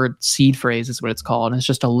 24 word seed phrase is what it's called. And it's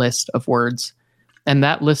just a list of words. And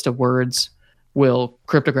that list of words will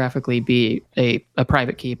cryptographically be a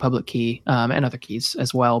private key, public key, and other keys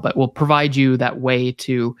as well, but will provide you that way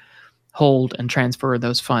to hold and transfer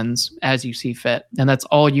those funds as you see fit. And that's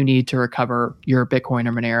all you need to recover your Bitcoin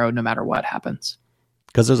or Monero, no matter what happens.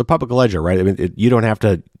 Because there's a public ledger, right? I mean, you don't have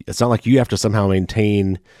to, it's not like you have to somehow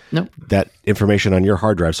maintain that information on your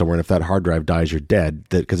hard drive somewhere. And if that hard drive dies, you're dead,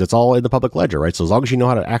 because it's all in the public ledger, right? So as long as you know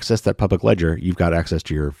how to access that public ledger, you've got access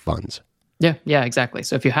to your funds. Yeah, exactly.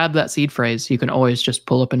 So if you have that seed phrase, you can always just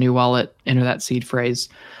pull up a new wallet, enter that seed phrase,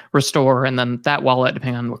 restore, and then that wallet,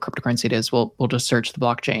 depending on what cryptocurrency it is, will just search the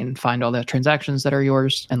blockchain, find all the transactions that are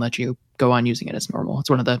yours, and let you go on using it as normal. It's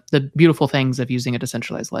one of the beautiful things of using a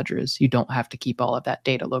decentralized ledger is you don't have to keep all of that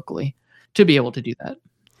data locally to be able to do that.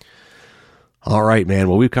 All right, man.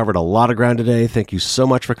 Well, we've covered a lot of ground today. Thank you so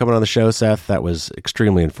much for coming on the show, Seth. That was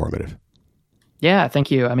extremely informative. Yeah, thank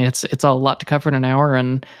you. I mean, it's a lot to cover in an hour,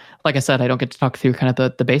 and like I said, I don't get to talk through kind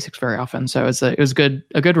of the basics very often. So it was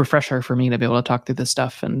a good refresher for me to be able to talk through this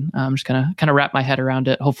stuff, and I'm just gonna kind of wrap my head around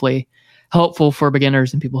it. Hopefully, helpful for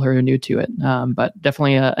beginners and people who are new to it. But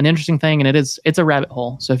definitely an interesting thing, and it's a rabbit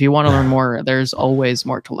hole. So if you want to learn more, there's always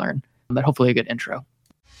more to learn. But hopefully, a good intro.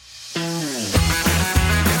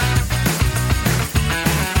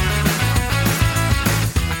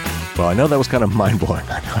 Well, I know that was kind of mind-blowing.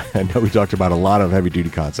 I know we talked about a lot of heavy-duty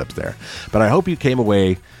concepts there, but I hope you came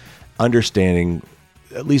away understanding,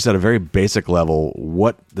 at least at a very basic level,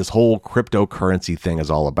 what this whole cryptocurrency thing is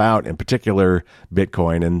all about, in particular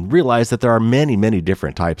Bitcoin, and realize that there are many, many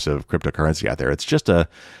different types of cryptocurrency out there.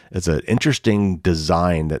 It's an interesting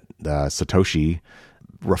design that Satoshi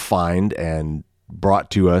refined and brought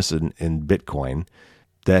to us in Bitcoin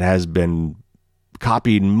that has been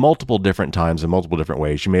copied multiple different times in multiple different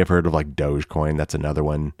ways. You may have heard of like Dogecoin. That's another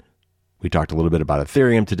one. We talked a little bit about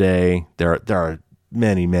Ethereum today. There are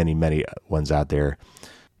many, many, many ones out there,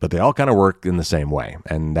 but they all kind of work in the same way.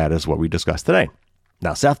 And that is what we discussed today.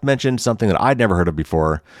 Now, Seth mentioned something that I'd never heard of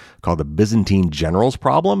before called the Byzantine generals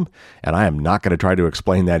problem. And I am not going to try to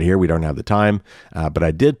explain that here. We don't have the time. But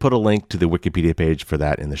I did put a link to the Wikipedia page for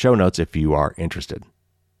that in the show notes if you are interested.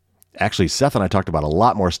 Actually, Seth and I talked about a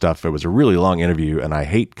lot more stuff. It was a really long interview, and I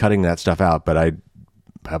hate cutting that stuff out, but I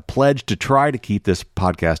have pledged to try to keep this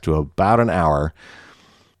podcast to about an hour.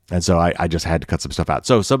 And so I just had to cut some stuff out.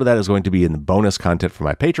 So some of that is going to be in the bonus content for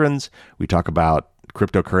my patrons. We talk about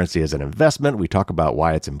cryptocurrency as an investment. We talk about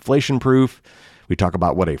why it's inflation proof. We talk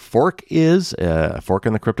about what a fork is, a fork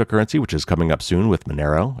in the cryptocurrency, which is coming up soon with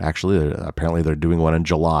Monero. Actually, apparently they're doing one in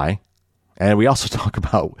July. And we also talk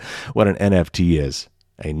about what an NFT is.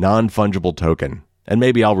 A non-fungible token. And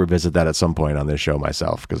maybe I'll revisit that at some point on this show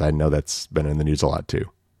myself, because I know that's been in the news a lot too.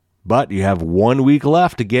 But you have 1 week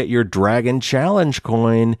left to get your Dragon Challenge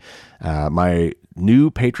coin. My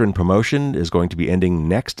new patron promotion is going to be ending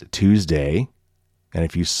next Tuesday. And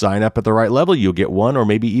if you sign up at the right level, you'll get one or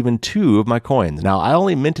maybe even two of my coins. Now, I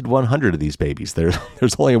only minted 100 of these babies. There's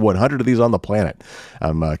only 100 of these on the planet.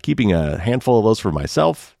 I'm keeping a handful of those for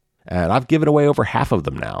myself, and I've given away over half of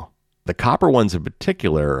them now. The copper ones in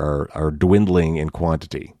particular are dwindling in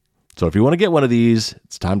quantity. So if you want to get one of these,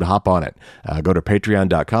 it's time to hop on it. Go to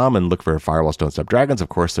patreon.com and look for Firewalls Don't Stop Dragons. Of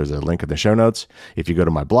course, there's a link in the show notes. If you go to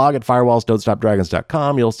my blog at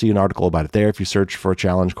firewallsdon'tstopdragons.com, you'll see an article about it there. If you search for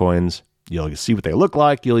challenge coins, you'll see what they look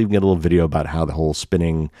like. You'll even get a little video about how the whole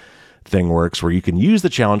spinning thing works, where you can use the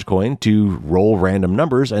challenge coin to roll random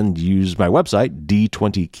numbers and use my website,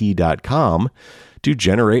 d20key.com, to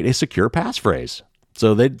generate a secure passphrase.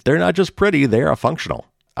 So they're not just pretty, they are functional.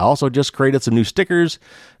 I also just created some new stickers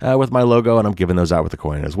with my logo, and I'm giving those out with the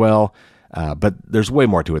coin as well. But there's way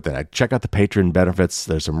more to it than that. Check out the patron benefits.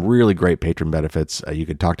 There's some really great patron benefits. You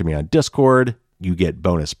can talk to me on Discord. You get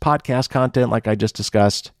bonus podcast content like I just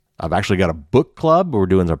discussed. I've actually got a book club. We're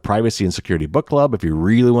doing a privacy and security book club if you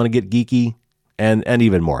really want to get geeky, and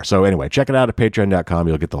even more. So anyway, check it out at patreon.com.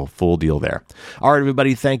 You'll get the full deal there. All right,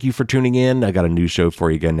 everybody, thank you for tuning in. I got a new show for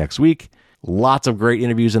you again next week. Lots of great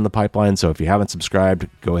interviews in the pipeline, so if you haven't subscribed,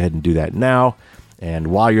 go ahead and do that now. And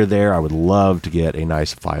while you're there, I would love to get a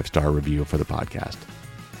nice 5-star review for the podcast.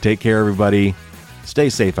 Take care, everybody. Stay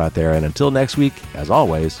safe out there, and until next week, as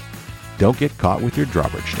always, don't get caught with your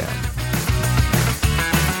drawbridge down.